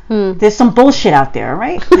 There's some bullshit out there,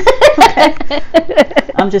 right? Okay.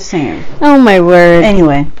 I'm just saying. Oh my word.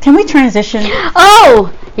 Anyway, can we transition?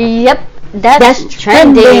 Oh, yep. That's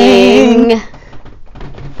trending.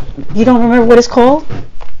 You don't remember what it's called?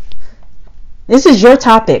 This is your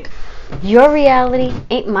topic. Your reality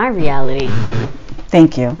ain't my reality.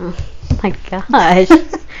 Thank you. Oh my gosh.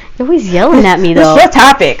 You're always yelling at me though. It's your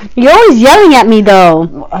topic. You're always yelling at me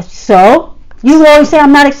though. So? You always say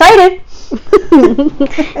I'm not excited.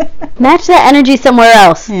 Match that energy somewhere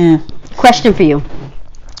else. Yeah. Question for you.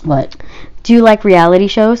 What? Do you like reality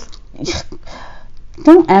shows?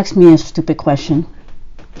 Don't ask me a stupid question.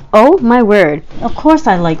 Oh my word. Of course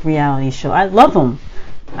I like reality shows. I love them.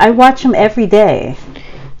 I watch them every day.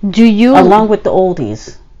 Do you? Along with the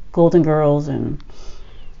oldies. Golden Girls and...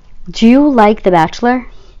 Do you like The Bachelor?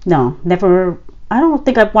 No, never. I don't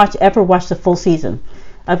think I've ever watched the full season.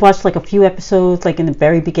 I've watched like a few episodes like in the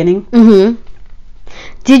very beginning. Mm-hmm.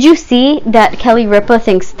 Did you see that Kelly Ripa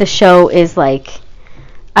thinks the show is like,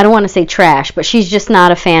 I don't want to say trash, but she's just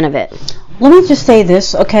not a fan of it. Let me just say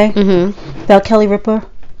this, okay? Mm-hmm. About Kelly Ripa.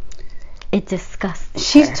 It disgusts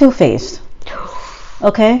She's her. two-faced.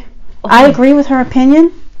 Okay? Oh. I agree with her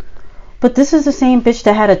opinion, but this is the same bitch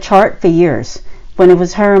that had a chart for years. When it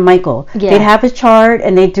was her and Michael, yeah. They'd have a chart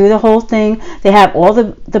and they'd do the whole thing. They have all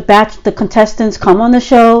the contestants come on the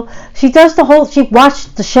show. She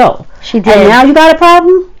watched the show. She did. And now you got a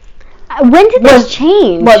problem? When did this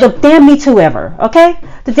change? Well, the damn Me Too ever, okay?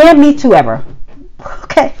 The damn Me Too ever,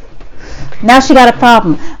 okay? Now she got a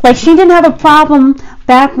problem. Like she didn't have a problem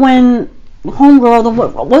back when Homegirl,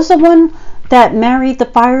 what was the one that married the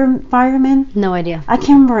fireman? No idea. I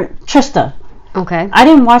can't remember. Trista. Okay. I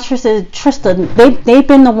didn't watch Trista. They've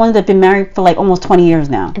been the ones that've been married for like almost 20 years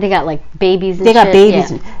now. They got like babies and They got shit. babies.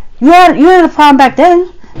 Yeah. You had a problem back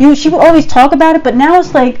then. She would always talk about it, but now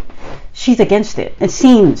it's like she's against it. It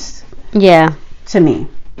seems. Yeah. To me.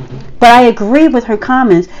 But I agree with her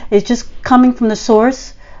comments. It's just coming from the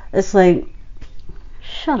source. It's like,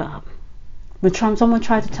 shut up. When someone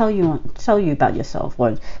tried to tell you about yourself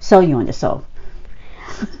or sell you on yourself.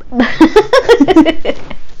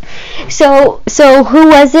 So who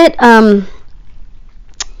was it?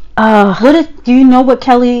 Do you know what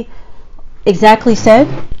Kelly exactly said?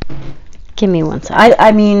 Give me one second.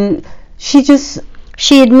 I mean, she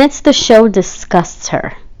admits the show disgusts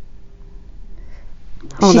her.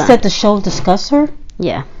 She said the show disgusts her?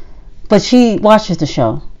 Yeah. But she watches the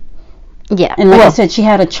show. Yeah. And like I said, she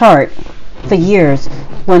had a chart for years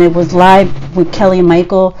when it was live with Kelly and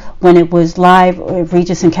Michael, when it was live with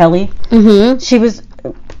Regis and Kelly. Mm-hmm. She was...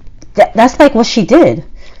 That's like what she did.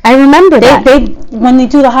 I remember that. When they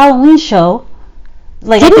do the Halloween show,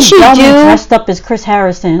 like didn't she dressed up as Chris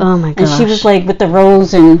Harrison? Oh my gosh! And she was like with the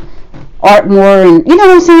rose and Artmore, and you know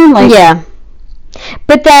what I'm saying? Like yeah.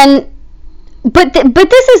 But then, but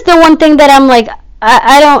this is the one thing that I'm like,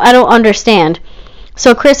 I don't understand.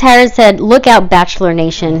 So Chris Harris said, "Look out, Bachelor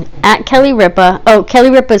Nation! At Kelly Ripa. Oh, Kelly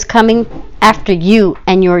Ripa's coming after you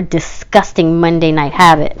and your disgusting Monday night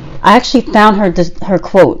habit." I actually found her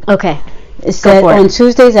quote. Okay. It said on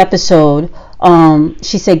Tuesday's episode,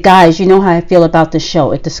 she said, "Guys, you know how I feel about this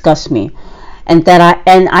show. It disgusts me." And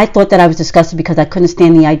I thought that I was disgusted because I couldn't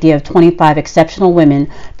stand the idea of 25 exceptional women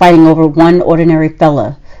fighting over one ordinary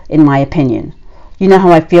fella, in my opinion. You know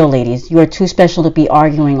how I feel, ladies. You are too special to be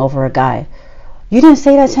arguing over a guy. You didn't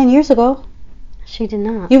say that 10 years ago. She did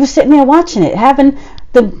not. You were sitting there watching it, having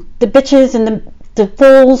the bitches and the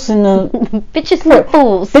fools and the bitches and the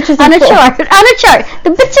fools bitches on and a chart. On a chart. The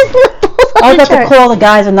bitches and the fools on I a was chart. about to call the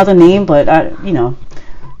guys another name, but I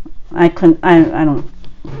couldn't. I don't.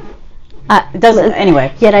 It doesn't.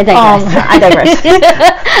 Anyway. Yet I digress. I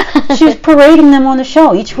digress. She's parading them on the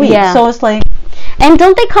show each week, so it's like. And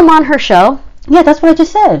don't they come on her show? Yeah, that's what I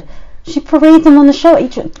just said. She parades them on the show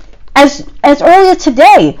each. As early as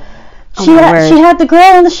today. She had the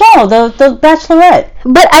girl on the show, the Bachelorette.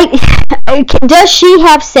 But does she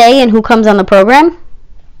have say in who comes on the program?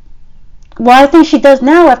 Well, I think she does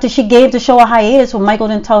now after she gave the show a hiatus when Michael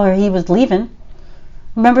didn't tell her he was leaving.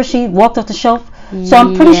 Remember, she walked off the show? So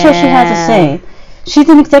I'm pretty sure she has a say. She's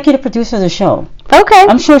an executive producer of the show. Okay.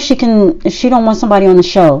 I'm sure she can, if she don't want somebody on the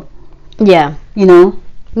show. Yeah. You know?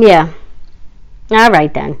 Yeah. All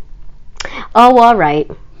right, then. Oh, all right.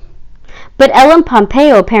 But Ellen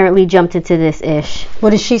Pompeo apparently jumped into this ish. What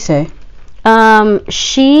did she say?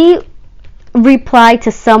 She replied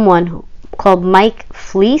to someone called Mike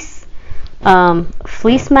Fleece,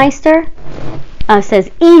 Fleecemeister,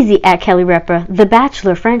 says, easy at Kelly Ripa. The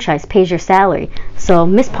Bachelor franchise pays your salary. So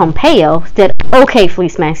Miss Pompeo said, okay,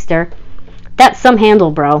 Fleecemeister, that's some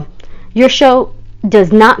handle, bro. Your show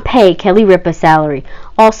does not pay Kelly Ripa's salary.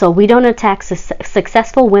 Also, we don't attack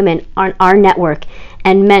successful women on our network,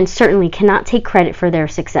 and men certainly cannot take credit for their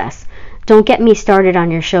success. Don't get me started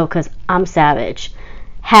on your show, because I'm savage.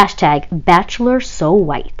 Hashtag Bachelor so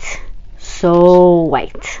white. So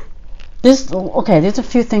white. There's a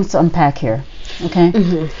few things to unpack here. Okay?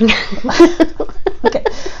 Mm-hmm. Okay.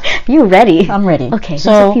 You ready? I'm ready. Okay,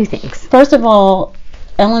 so there's a few things. First of all,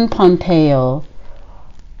 Ellen Pompeo,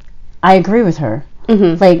 I agree with her.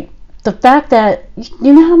 Mm-hmm. Like, the fact that,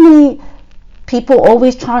 you know how many people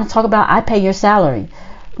always try to talk about, I pay your salary.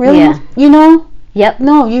 Really? Yeah. You know? Yep.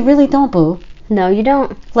 No, you really don't, boo. No, you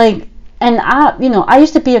don't. Like, and I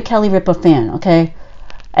used to be a Kelly Ripa fan, okay?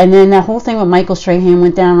 And then that whole thing with Michael Strahan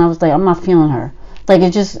went down, and I was like, I'm not feeling her. Like,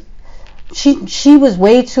 it just, she was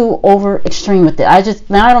way too over extreme with it.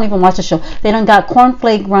 Now I don't even watch the show. They done got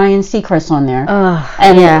Cornflake Ryan Seacrest on there.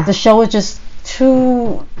 And the show is just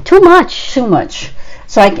too much.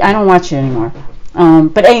 So I don't watch it anymore.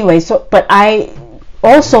 But anyway, but I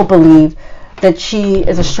also believe that she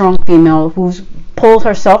is a strong female who's pulled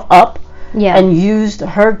herself up and used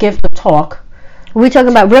her gift of talk. Are we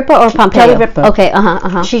talking about Ripa or Pompeo? Kelly Ripa. Okay,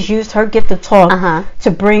 She's used her gift of talk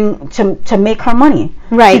to make her money.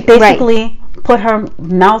 Right. She basically put her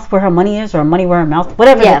mouth where her money is, or money where her mouth,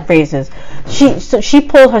 whatever that phrase is. She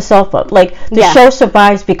pulled herself up. Like, the show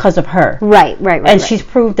survives because of her. Right. And she's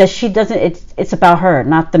proved that she doesn't. It's about her,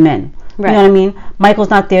 not the men. Right. You know what I mean? Michael's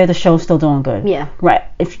not there. The show's still doing good. Yeah. Right.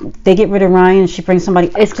 If they get rid of Ryan and she brings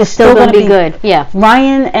somebody, it's still going to be good. Yeah.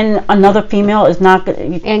 Ryan and another female is not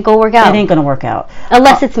going. Ain't gonna work out. It ain't gonna work out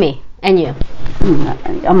unless it's me and you.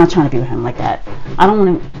 I'm not trying to be with him like that. I don't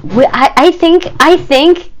want to. I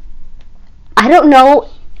think. I don't know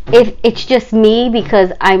if it's just me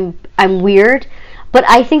because I'm weird, but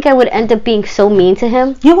I think I would end up being so mean to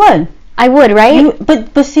him. You would. I would, right?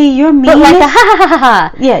 But see, you're mean. But like a ha ha ha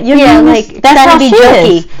ha. Yeah, you're like that's trying to be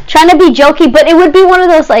jokey. Trying to be jokey, but it would be one of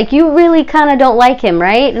those like you really kind of don't like him,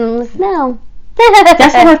 right? And no.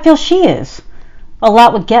 That's how I feel she is. A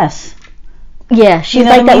lot with guests. Yeah, she's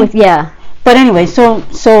like that with But anyway, so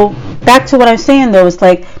back to what I'm saying though, is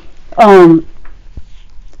like,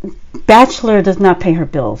 Bachelor does not pay her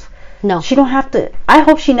bills. No. She don't have to. I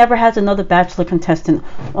hope she never has another Bachelor contestant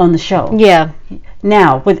on the show. Yeah.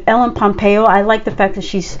 Now, with Ellen Pompeo, I like the fact that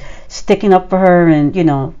she's sticking up for her and,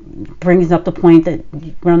 brings up the point that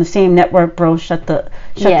we're on the same network, bro. Shut the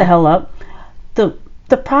hell up.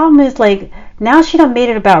 The problem is, like, now she done made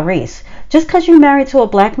it about race. Just because you're married to a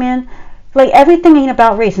black man, like, everything ain't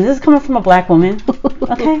about race. And this is coming from a black woman.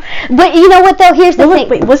 Okay? But you know what, though? Here's the thing.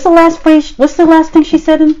 Wait, what's the last phrase? What's the last thing she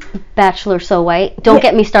said in? Bachelor so white. Don't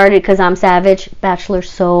get me started because I'm savage. Bachelor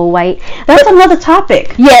so white. That's another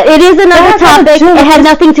topic. Yeah, it is another topic. It had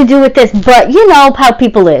nothing to do with this. But you know how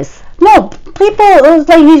people is. No, people, it's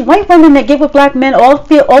like these white women that get with black men, all of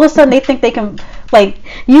a sudden they think they can, like,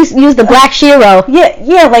 use the black Shiro.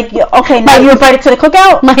 Yeah, like, okay, now you're invited to the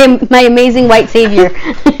cookout? My amazing white savior.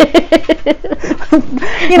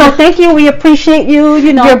 Thank you, we appreciate you,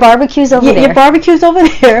 Your barbecue's over there. Your barbecue's over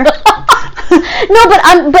there. No, but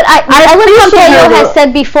Ellen Pompeo has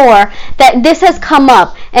said before that this has come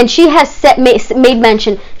up, and she has made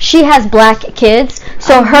mention. She has black kids,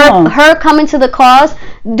 so her coming to the cause.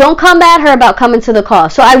 Don't come at her about coming to the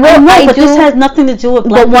cause. So I will. But this has nothing to do with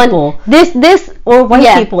black people. This or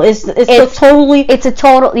white people. It's a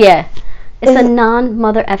total. Yeah. It's a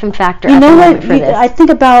non-mother effing factor. You know what? I think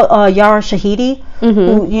about Yara Shahidi,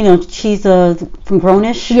 who, she's from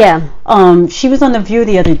Grownish. Yeah. She was on The View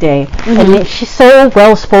the other day, and she's so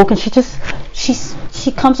well-spoken.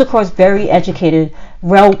 She comes across very educated,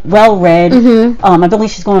 well-read. I believe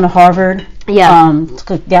she's going to Harvard. Yeah.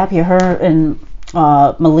 Dappy, her and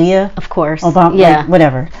Malia. Of course. Obama, like,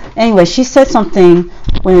 whatever. Anyway, she said something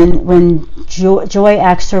when Joy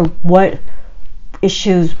asked her what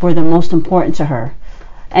issues were the most important to her,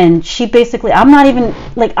 and she basically, could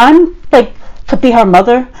be her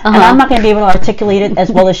mother, and I'm not going to be able to articulate it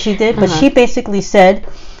as well as she did, but she basically said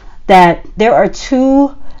that there are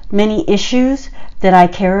too many issues that I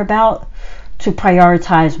care about to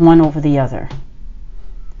prioritize one over the other.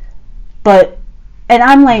 And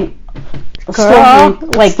I'm like, girl,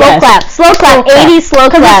 slow clap, 80s slow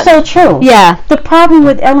clap. Because it's so true. Yeah. The problem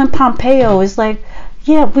with Ellen Pompeo is like,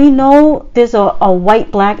 yeah, we know there's a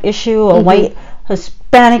white-black issue, a white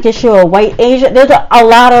Hispanic issue, a white Asian. There's a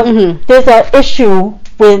lot of there's an issue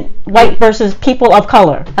with white versus people of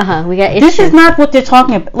color. We got issues. This is not what they're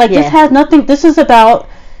talking about. Like this has nothing. This is about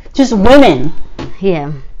just women.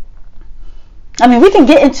 Yeah. I mean, we can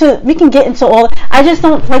get into all. I just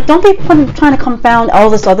don't be trying to confound all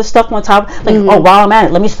this other stuff on top. Like, oh, while I'm at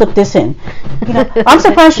it, let me slip this in. You know, I'm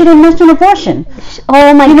surprised she didn't mention abortion.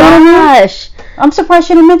 Oh my gosh. I'm surprised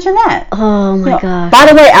she didn't mention that. Oh my gosh. By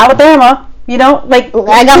the way, Alabama. You know, like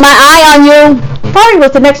I got my eye on you. Probably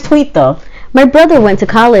was the next tweet though. My brother went to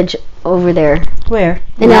college over there. Where?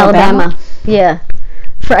 In Alabama. Yeah.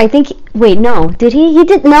 For I think. Wait, no. Did he? He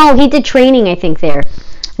did. No, he did training. I think there.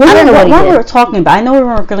 I don't know what we were talking about. I know we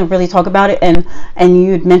weren't going to really talk about it, and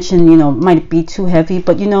you had mentioned, you know, might be too heavy,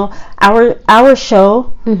 but you know, our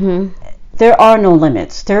show, there are no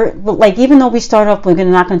limits. There, like, even though we start off, we're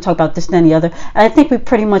not going to talk about this and the other. And I think we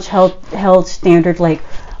pretty much held standard, like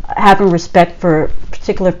having respect for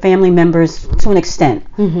particular family members to an extent.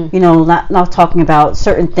 You know, not talking about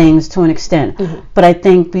certain things to an extent. But I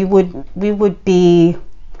think we wouldn't be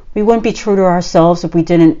true to ourselves if we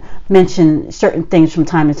didn't mention certain things from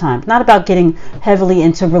time to time. Not about getting heavily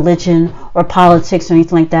into religion or politics or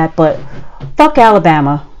anything like that, but fuck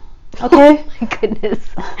Alabama. Okay? Oh my goodness.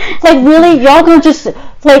 Like, really? Y'all gonna just,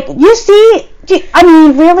 like, you see? I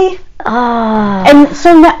mean, really? And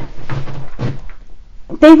so now,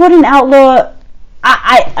 they wouldn't outlaw,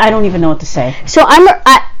 I don't even know what to say. So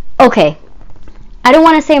okay. I don't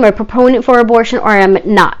want to say I'm a proponent for abortion or I'm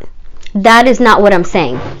not. That is not what I'm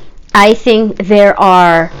saying. I think there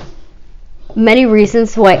are many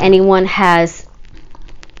reasons why anyone has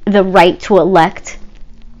the right to elect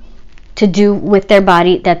to do with their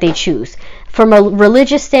body that they choose. From a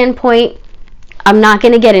religious standpoint, I'm not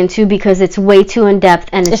going to get into because it's way too in depth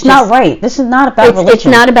and it's not right. This is not about religion. It's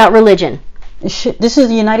not about religion. This is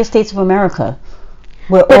the United States of America.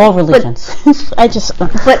 We're all religions.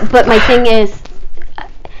 But my thing is,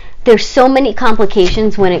 there's so many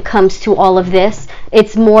complications when it comes to all of this.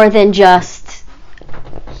 It's more than just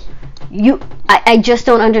I just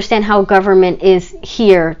don't understand how government is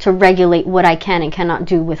here to regulate what I can and cannot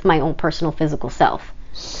do with my own personal physical self.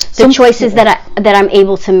 The choices that I'm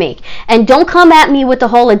able to make. And don't come at me with the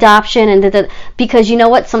whole adoption and because you know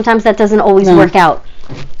what? Sometimes that doesn't always work out.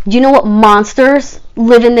 Do you know what monsters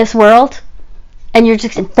live in this world? And you're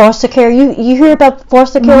just foster care. You hear about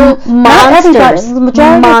foster care? Monsters. The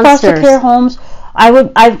majority of foster care homes,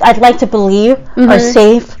 I'd like to believe are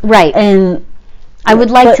safe. Right. And I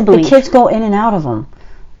would like to believe the kids go in and out of them.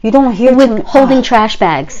 You don't hear with holding trash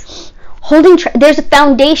bags. There's a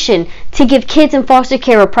foundation to give kids in foster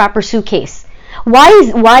care a proper suitcase.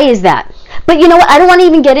 Why is that? But you know what? I don't want to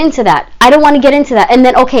even get into that. And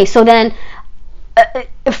then okay, so then.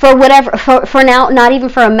 For whatever, for now, not even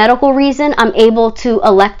for a medical reason, I'm able to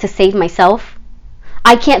elect to save myself.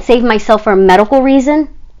 I can't save myself for a medical reason.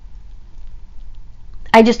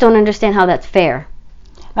 I just don't understand how that's fair.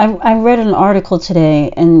 I read an article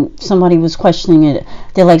today and somebody was questioning it.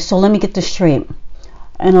 They're like, so let me get this straight.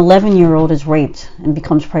 An 11-year-old is raped and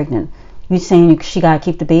becomes pregnant. You saying she got to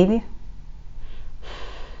keep the baby?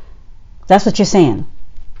 That's what you're saying.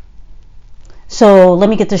 So let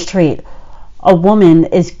me get this straight. A woman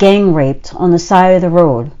is gang raped on the side of the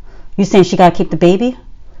road. You saying she gotta keep the baby?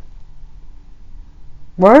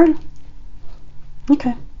 Word?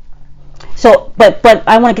 Okay. So, but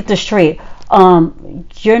I want to get this straight.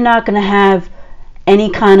 You're not gonna have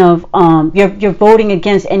any kind of you're voting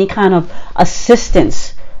against any kind of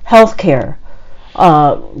assistance, healthcare.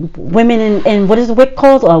 Women and what is the WIC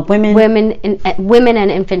called? Women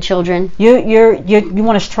and infant children. You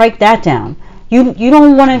want to strike that down. You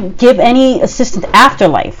don't want to give any assistance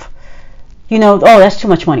afterlife. You know, oh, that's too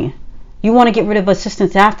much money. You want to get rid of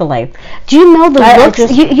assistance afterlife. Do you know the looks?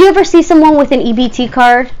 You ever see someone with an EBT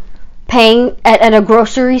card paying at a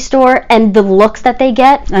grocery store and the looks that they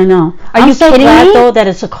get? I know. Are you kidding me? I'm so glad though that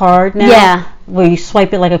it's a card now. Yeah. Where you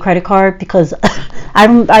swipe it like a credit card because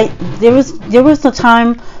there was a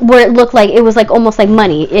time where it looked like it was like almost like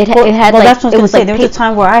money. It had like, that's what I was gonna say. There was a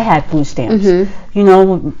time where I had food stamps. You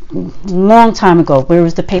know, long time ago, where it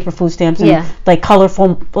was the paper food stamps and like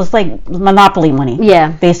colorful. It was like Monopoly money.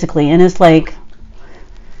 Yeah. Basically, and it's like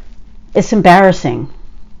it's embarrassing.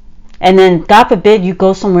 And then God forbid you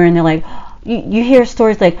go somewhere and they're like, you hear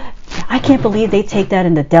stories like, I can't believe they take that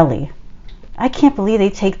in the deli. I can't believe they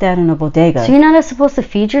take that in a bodega. So you're not supposed to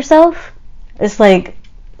feed yourself? It's like,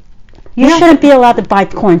 you shouldn't be allowed to buy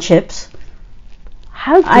corn chips.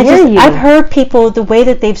 How dare you? I've heard people, the way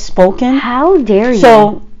that they've spoken. How dare you?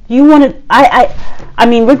 So you want to, I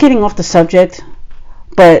mean, we're getting off the subject,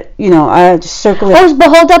 but, you know, I just circle it. Oh, but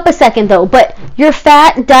hold up a second, though. But you're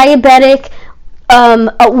fat, diabetic,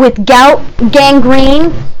 with gout,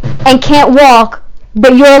 gangrene, and can't walk,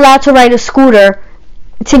 but you're allowed to ride a scooter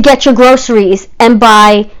to get your groceries and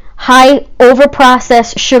buy high,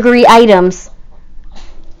 over-processed, sugary items.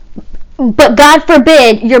 But God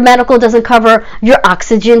forbid your medical doesn't cover your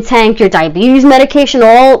oxygen tank, your diabetes medication,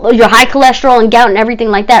 all your high cholesterol and gout and everything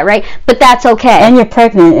like that, right? But that's okay. And you're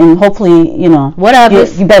pregnant, and hopefully, you know, whatever.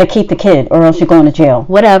 You better keep the kid, or else you're going to jail.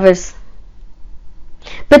 Whatever's.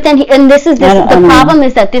 But then, the problem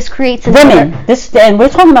is that this creates women. And we're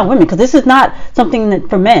talking about women, because this is not something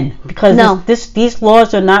for men, because these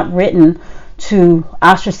laws are not written to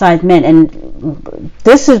ostracize men, and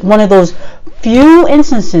this is one of those few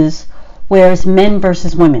instances where it's men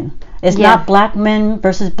versus women. It's not black men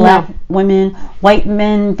versus black women, white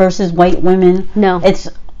men versus white women. No. It's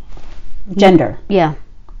gender. Yeah.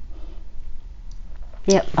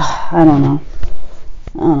 Yep. I don't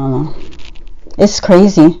know. It's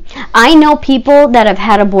crazy. I know people that have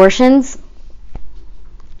had abortions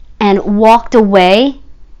and walked away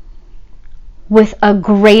with a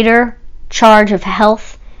greater charge of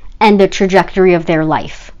health and the trajectory of their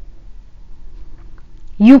life.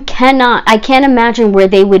 I can't imagine where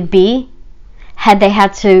they would be had they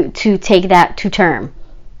had to take that to term.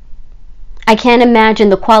 I can't imagine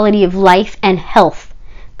the quality of life and health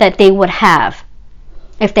that they would have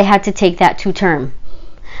if they had to take that to term.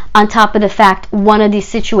 On top of the fact, one of these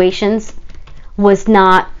situations was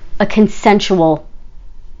not a consensual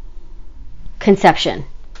conception.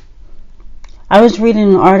 I was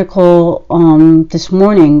reading an article this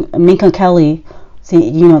morning. Minka Kelly,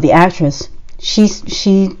 the actress,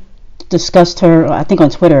 she discussed her, I think on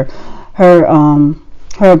Twitter, her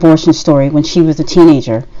abortion story when she was a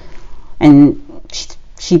teenager, and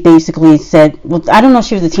she basically said, well, I don't know if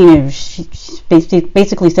she was a teenager. She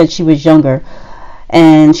basically said she was younger,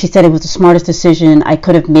 and she said it was the smartest decision I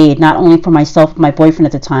could have made, not only for myself, my boyfriend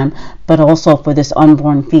at the time, but also for this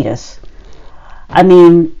unborn fetus. I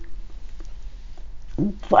mean,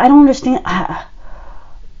 I don't understand. I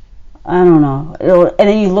don't know. And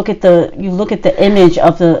then you look at the image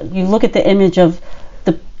of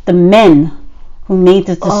the men who made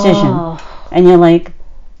this decision, and you're like,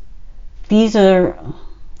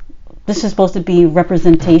 this is supposed to be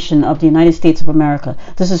representation of the United States of America.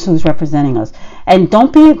 This is who's representing us. And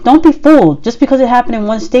don't be fooled. Just because it happened in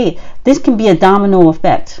one state, this can be a domino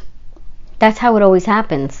effect. That's how it always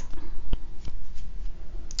happens.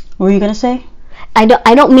 What were you gonna say? I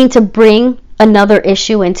don't mean to bring another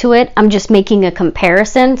issue into it. I'm just making a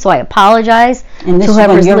comparison, so I apologize. And this to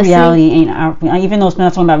whoever's is when your listening. reality ain't our, even though it's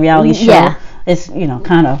not talking about reality show. Yeah. It's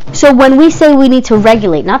kind of. So when we say we need to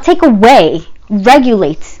regulate, not take away,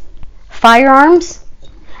 regulate firearms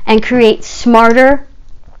and create smarter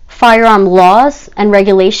firearm laws and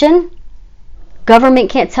regulation,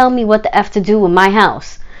 government can't tell me what the F to do with my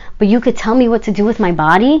house, but you could tell me what to do with my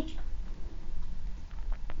body.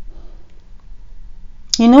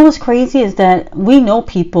 You know what's crazy is that we know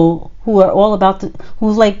people who are all about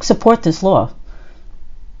who support this law.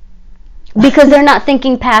 Because they're not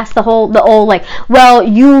thinking past the old well,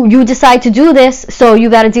 you decide to do this, so you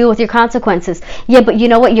got to deal with your consequences. Yeah, but you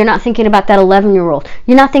know what? You're not thinking about that 11-year-old.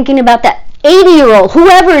 You're not thinking about that 80-year-old,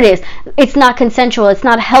 whoever it is. It's not consensual. It's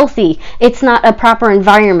not healthy. It's not a proper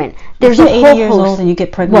environment. There's if a you're whole 80 years host. old and you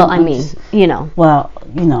get pregnant. Well, I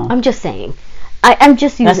mean, I'm just saying. I'm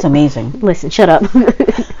just using. That's amazing. Listen, shut up. You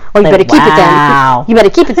better keep it then. You better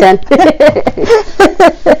keep it then.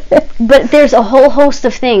 But there's a whole host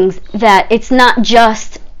of things that it's not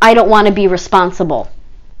just I don't want to be responsible.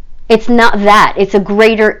 It's not that. It's a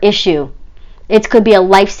greater issue. It could be a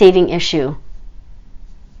life-saving issue.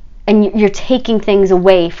 And you're taking things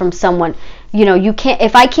away from someone. You can't.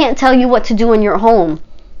 If I can't tell you what to do in your home,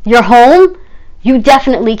 you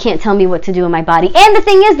definitely can't tell me what to do in my body. And the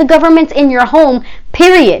thing is, the government's in your home,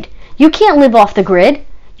 period. You can't live off the grid.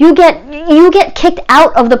 You get kicked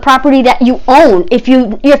out of the property that you own if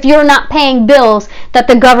you're not paying bills that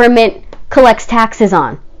the government collects taxes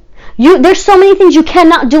on. There's so many things you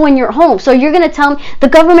cannot do in your home. So you're going to tell me the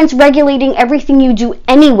government's regulating everything you do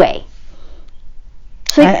anyway.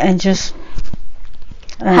 So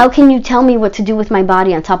how can you tell me what to do with my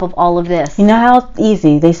body on top of all of this? You know how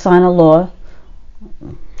easy they sign a law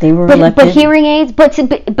They were But elected. hearing aids,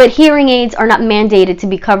 but hearing aids are not mandated to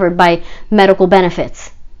be covered by medical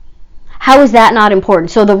benefits. How is that not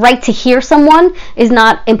important? So the right to hear someone is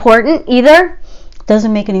not important either?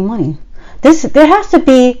 Doesn't make any money. There has to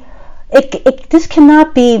be. This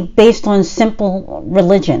cannot be based on simple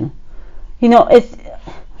religion. You know, it's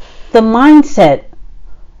the mindset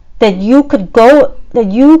that you could go,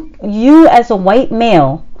 that you as a white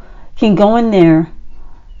male can go in there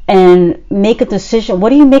and make a decision.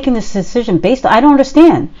 What are you making this decision based on? I don't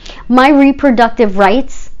understand. My reproductive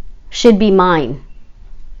rights should be mine.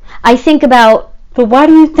 I think about. But why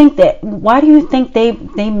do you think that? Why do you think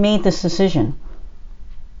they made this decision?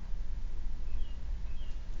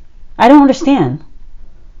 I don't understand.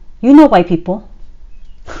 You know white people.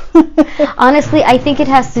 Honestly, I think it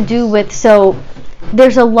has to do with, so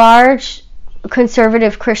there's a large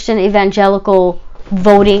conservative Christian evangelical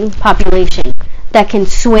voting population that can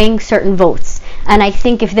swing certain votes. And I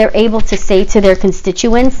think if they're able to say to their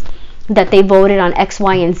constituents that they voted on X,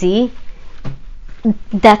 Y, and Z,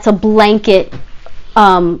 that's a blanket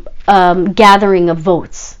gathering of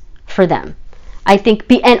votes for them. I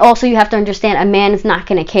think, and also you have to understand, a man is not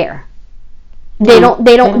going to care. They don't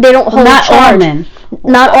hold a charge. Not all men.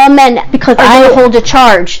 Not all men, because they don't hold a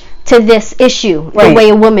charge to this issue the way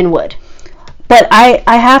a woman would. But I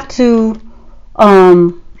have to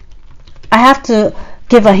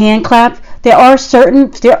give a hand clap. There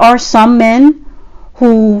are some men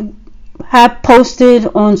who have posted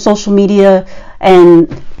on social media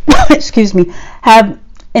and excuse me, have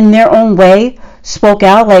in their own way spoke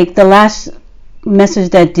out. Like the last message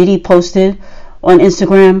that Diddy posted on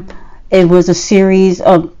Instagram, it was a series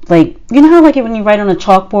of, like, you know how like when you write on a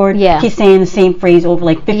chalkboard, he's saying the same phrase over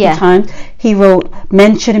like 50 times. He wrote,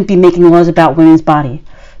 "Men shouldn't be making laws about women's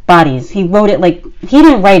bodies." He wrote it, like, he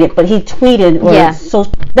didn't write it, but he tweeted or so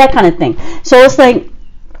that kind of thing. So it's like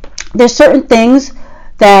there's certain things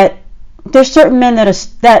that there's certain men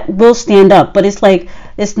that will stand up, but it's like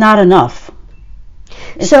it's not enough.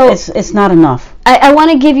 It's not enough. I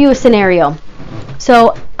want to give you a scenario.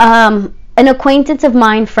 So an acquaintance of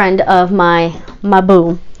mine, friend of my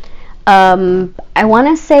boo, I want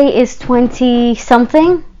to say is 20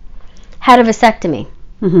 something, had a vasectomy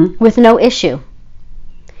with no issue.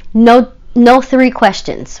 No 3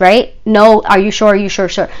 questions, right? No, are you sure? Are you sure?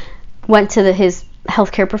 Sure. Went to his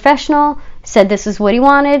healthcare professional, said this is what he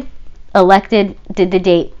wanted, elected, did the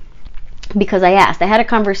date. Because I asked, I had a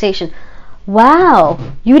conversation. Wow,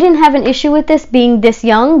 you didn't have an issue with this being this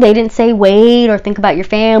young? They didn't say wait or think about your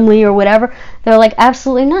family or whatever? They're like,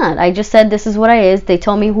 absolutely not. I just said this is what it is. They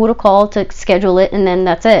told me who to call to schedule it, and then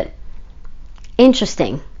that's it.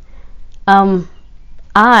 Interesting.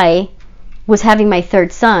 I was having my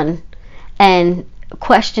 3rd son and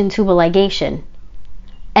questioned tubal ligation.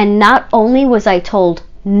 And not only was I told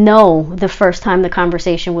no the first time the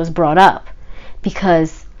conversation was brought up,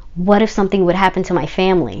 because what if something would happen to my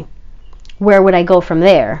family? Where would I go from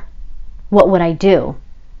there? What would I do?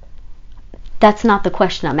 That's not the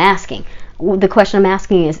question I'm asking. The question I'm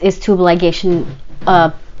asking is tubal ligation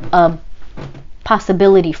a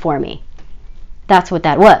possibility for me? That's what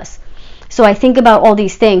that was. So I think about all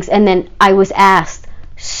these things, and then I was asked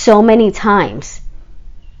so many times,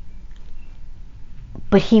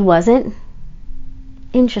 but he wasn't.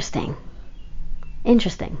 Interesting.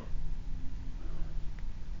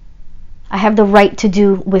 I have the right to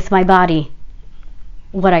do with my body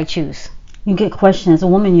what I choose. You get questioned as a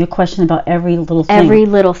woman. You're questioned about every little thing. Every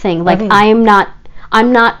little thing. Like I'm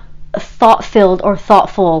not thought-filled or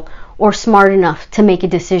thoughtful or smart enough to make a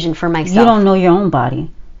decision for myself. You don't know your own body.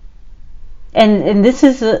 And this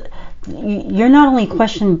is you're not only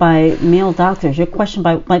questioned by male doctors. You're questioned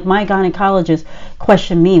by, like, my gynecologist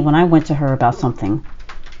questioned me when I went to her about something.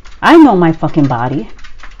 I know my fucking body.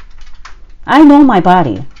 I know my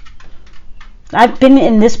body. I've been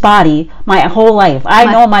in this body my whole life.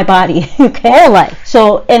 I know my body. Okay? Whole life.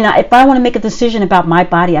 So, and if I want to make a decision about my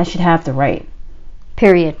body, I should have the right.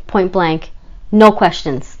 Period. Point blank. No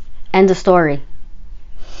questions. End of story.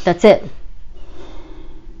 That's it.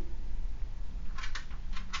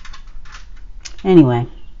 Anyway.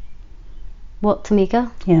 Well,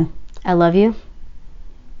 Tamika? Yeah. I love you.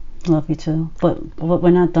 Love you too. But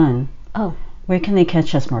we're not done. Oh. Where can they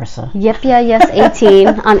catch us, Marissa? Yep, yeah, yes, 18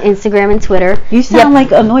 on Instagram and Twitter. You sound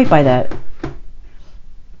like annoyed by that.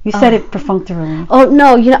 You said it perfunctorily. Oh,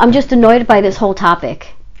 no, I'm just annoyed by this whole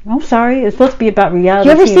topic. I'm sorry. It's supposed to be about reality.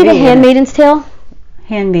 You ever TV, see The Handmaid's Tale?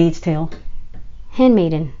 Handmaid's Tale.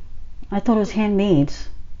 Handmaiden. I thought it was Handmaids.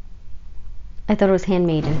 I thought it was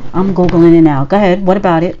Handmaiden. I'm Googling it now. Go ahead. What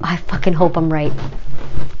about it? I fucking hope I'm right.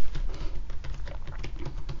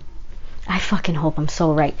 I fucking hope I'm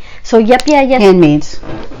so right. So, yep, yeah, yes. Handmaids.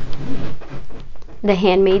 The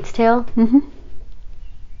Handmaid's Tale? Mm-hmm.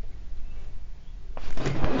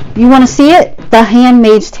 You want to see it? The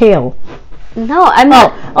Handmaid's Tale. No, I'm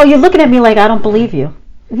not. Oh, you're looking at me like I don't believe you.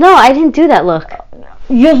 No, I didn't do that look.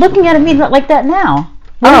 You're looking at me like that now.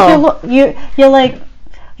 You're like,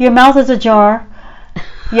 your mouth is ajar.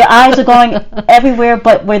 Your eyes are going everywhere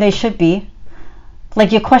but where they should be.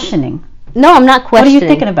 Like you're questioning. No, I'm not questioning. What are you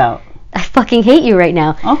thinking about? I fucking hate you right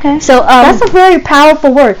now. Okay. So that's a very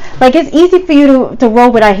powerful word. Like it's easy for you to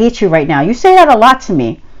roll with I hate you right now. You say that a lot to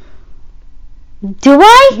me. Do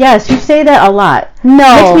I? Yes, you say that a lot.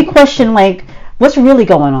 No. Makes me question like what's really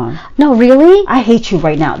going on. No, really? I hate you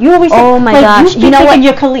right now. You always say, oh my gosh. You know what?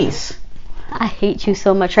 You're Khalees. I hate you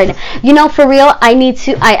so much right now. You know, for real, I'm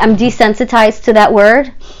desensitized to that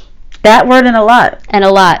word. That word and a lot. And a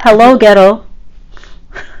lot. Hello, ghetto.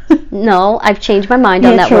 No, I've changed my mind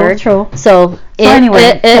on that true, word. True. So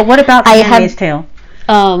what about Handmaid's Tale?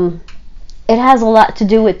 It has a lot to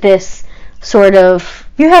do with this sort of.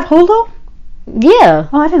 You have Hulu? Yeah.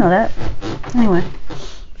 Oh, I didn't know that. Anyway.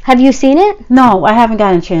 Have you seen it? No, I haven't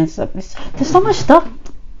gotten a chance. There's so much stuff.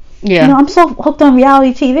 Yeah. You know, I'm so hooked on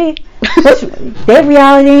reality TV. Their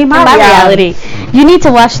reality, my reality. You need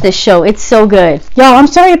to watch this show. It's so good. Yo, I'm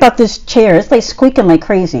sorry about this chair. It's like squeaking like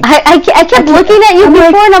crazy. I kept looking at you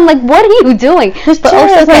before and I'm like, what are you doing? This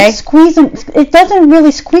chair is like squeezing. It doesn't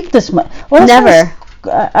really squeak this much. Never.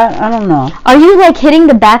 I don't know. Are you like hitting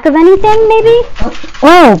the back of anything maybe?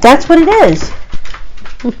 Oh, that's what it is.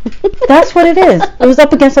 That's what it is. It was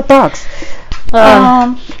up against a box.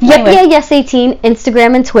 Yep, yes, 18,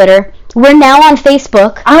 Instagram and Twitter. We're now on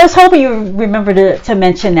Facebook. I was hoping you remembered to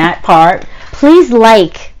mention that part. Please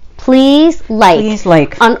like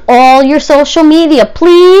on all your social media,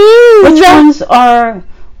 please. Which ones are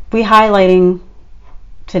we highlighting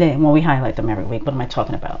today? Well, we highlight them every week. What am I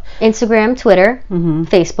talking about? Instagram, Twitter,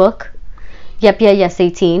 Facebook. Yep, yes,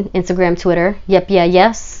 18, Instagram, Twitter. Yep,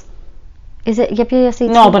 yes. Is it Yep, yes,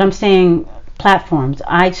 18? No, but I'm saying platforms.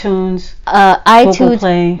 iTunes, Google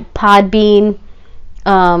Play, Podbean.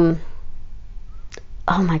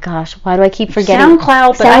 Oh my gosh, why do I keep forgetting?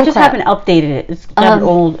 SoundCloud, but I just haven't updated it. It's got an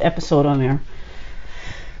old episode on there.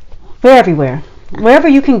 We're everywhere. Wherever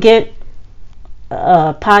you can get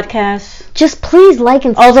podcasts. Just please like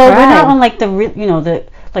and subscribe. Although we're not on like the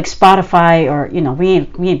like Spotify or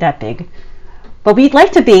we ain't that big, but we'd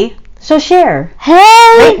like to be. So share.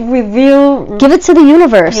 Hey! Rate, review. Give it to the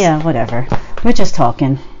universe. Yeah, whatever. We're just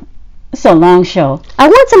talking. It's a long show. I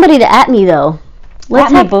want somebody to at me though.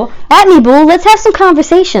 At me, boo. At me, boo. Let's have some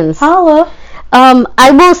conversations. Holla. I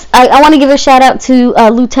want to give a shout out to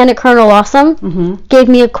Lieutenant Colonel Awesome. Mm-hmm. Gave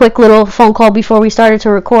me a quick little phone call before we started to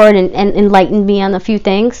record and enlightened me on a few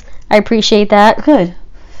things. I appreciate that. Good.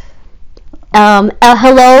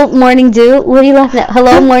 Hello, Morning Dew. What are you laughing at?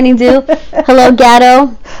 Hello, Morning Dew. Hello,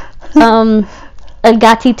 Gatto.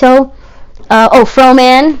 Gatito.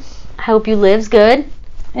 Froman. I hope you lives good.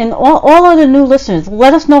 And all of the new listeners,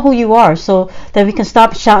 let us know who you are so that we can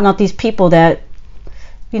stop shouting out these people that,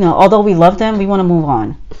 although we love them, we want to move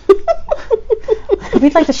on.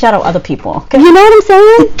 We'd like to shout out other people. Okay? You know what I'm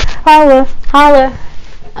saying? Holla.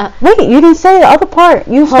 Wait, you didn't say the other part.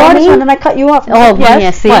 You started and then I cut you off. Oh,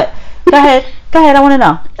 yes. See? What? Go ahead, I want to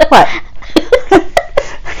know. What?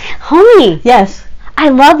 Homie. Yes. I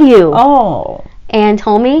love you. Oh. And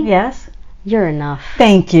homie? Yes. You're enough.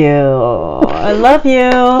 Thank you. I love you.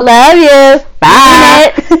 Love you.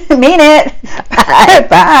 Bye. Mean it. Mean it.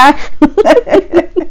 Bye.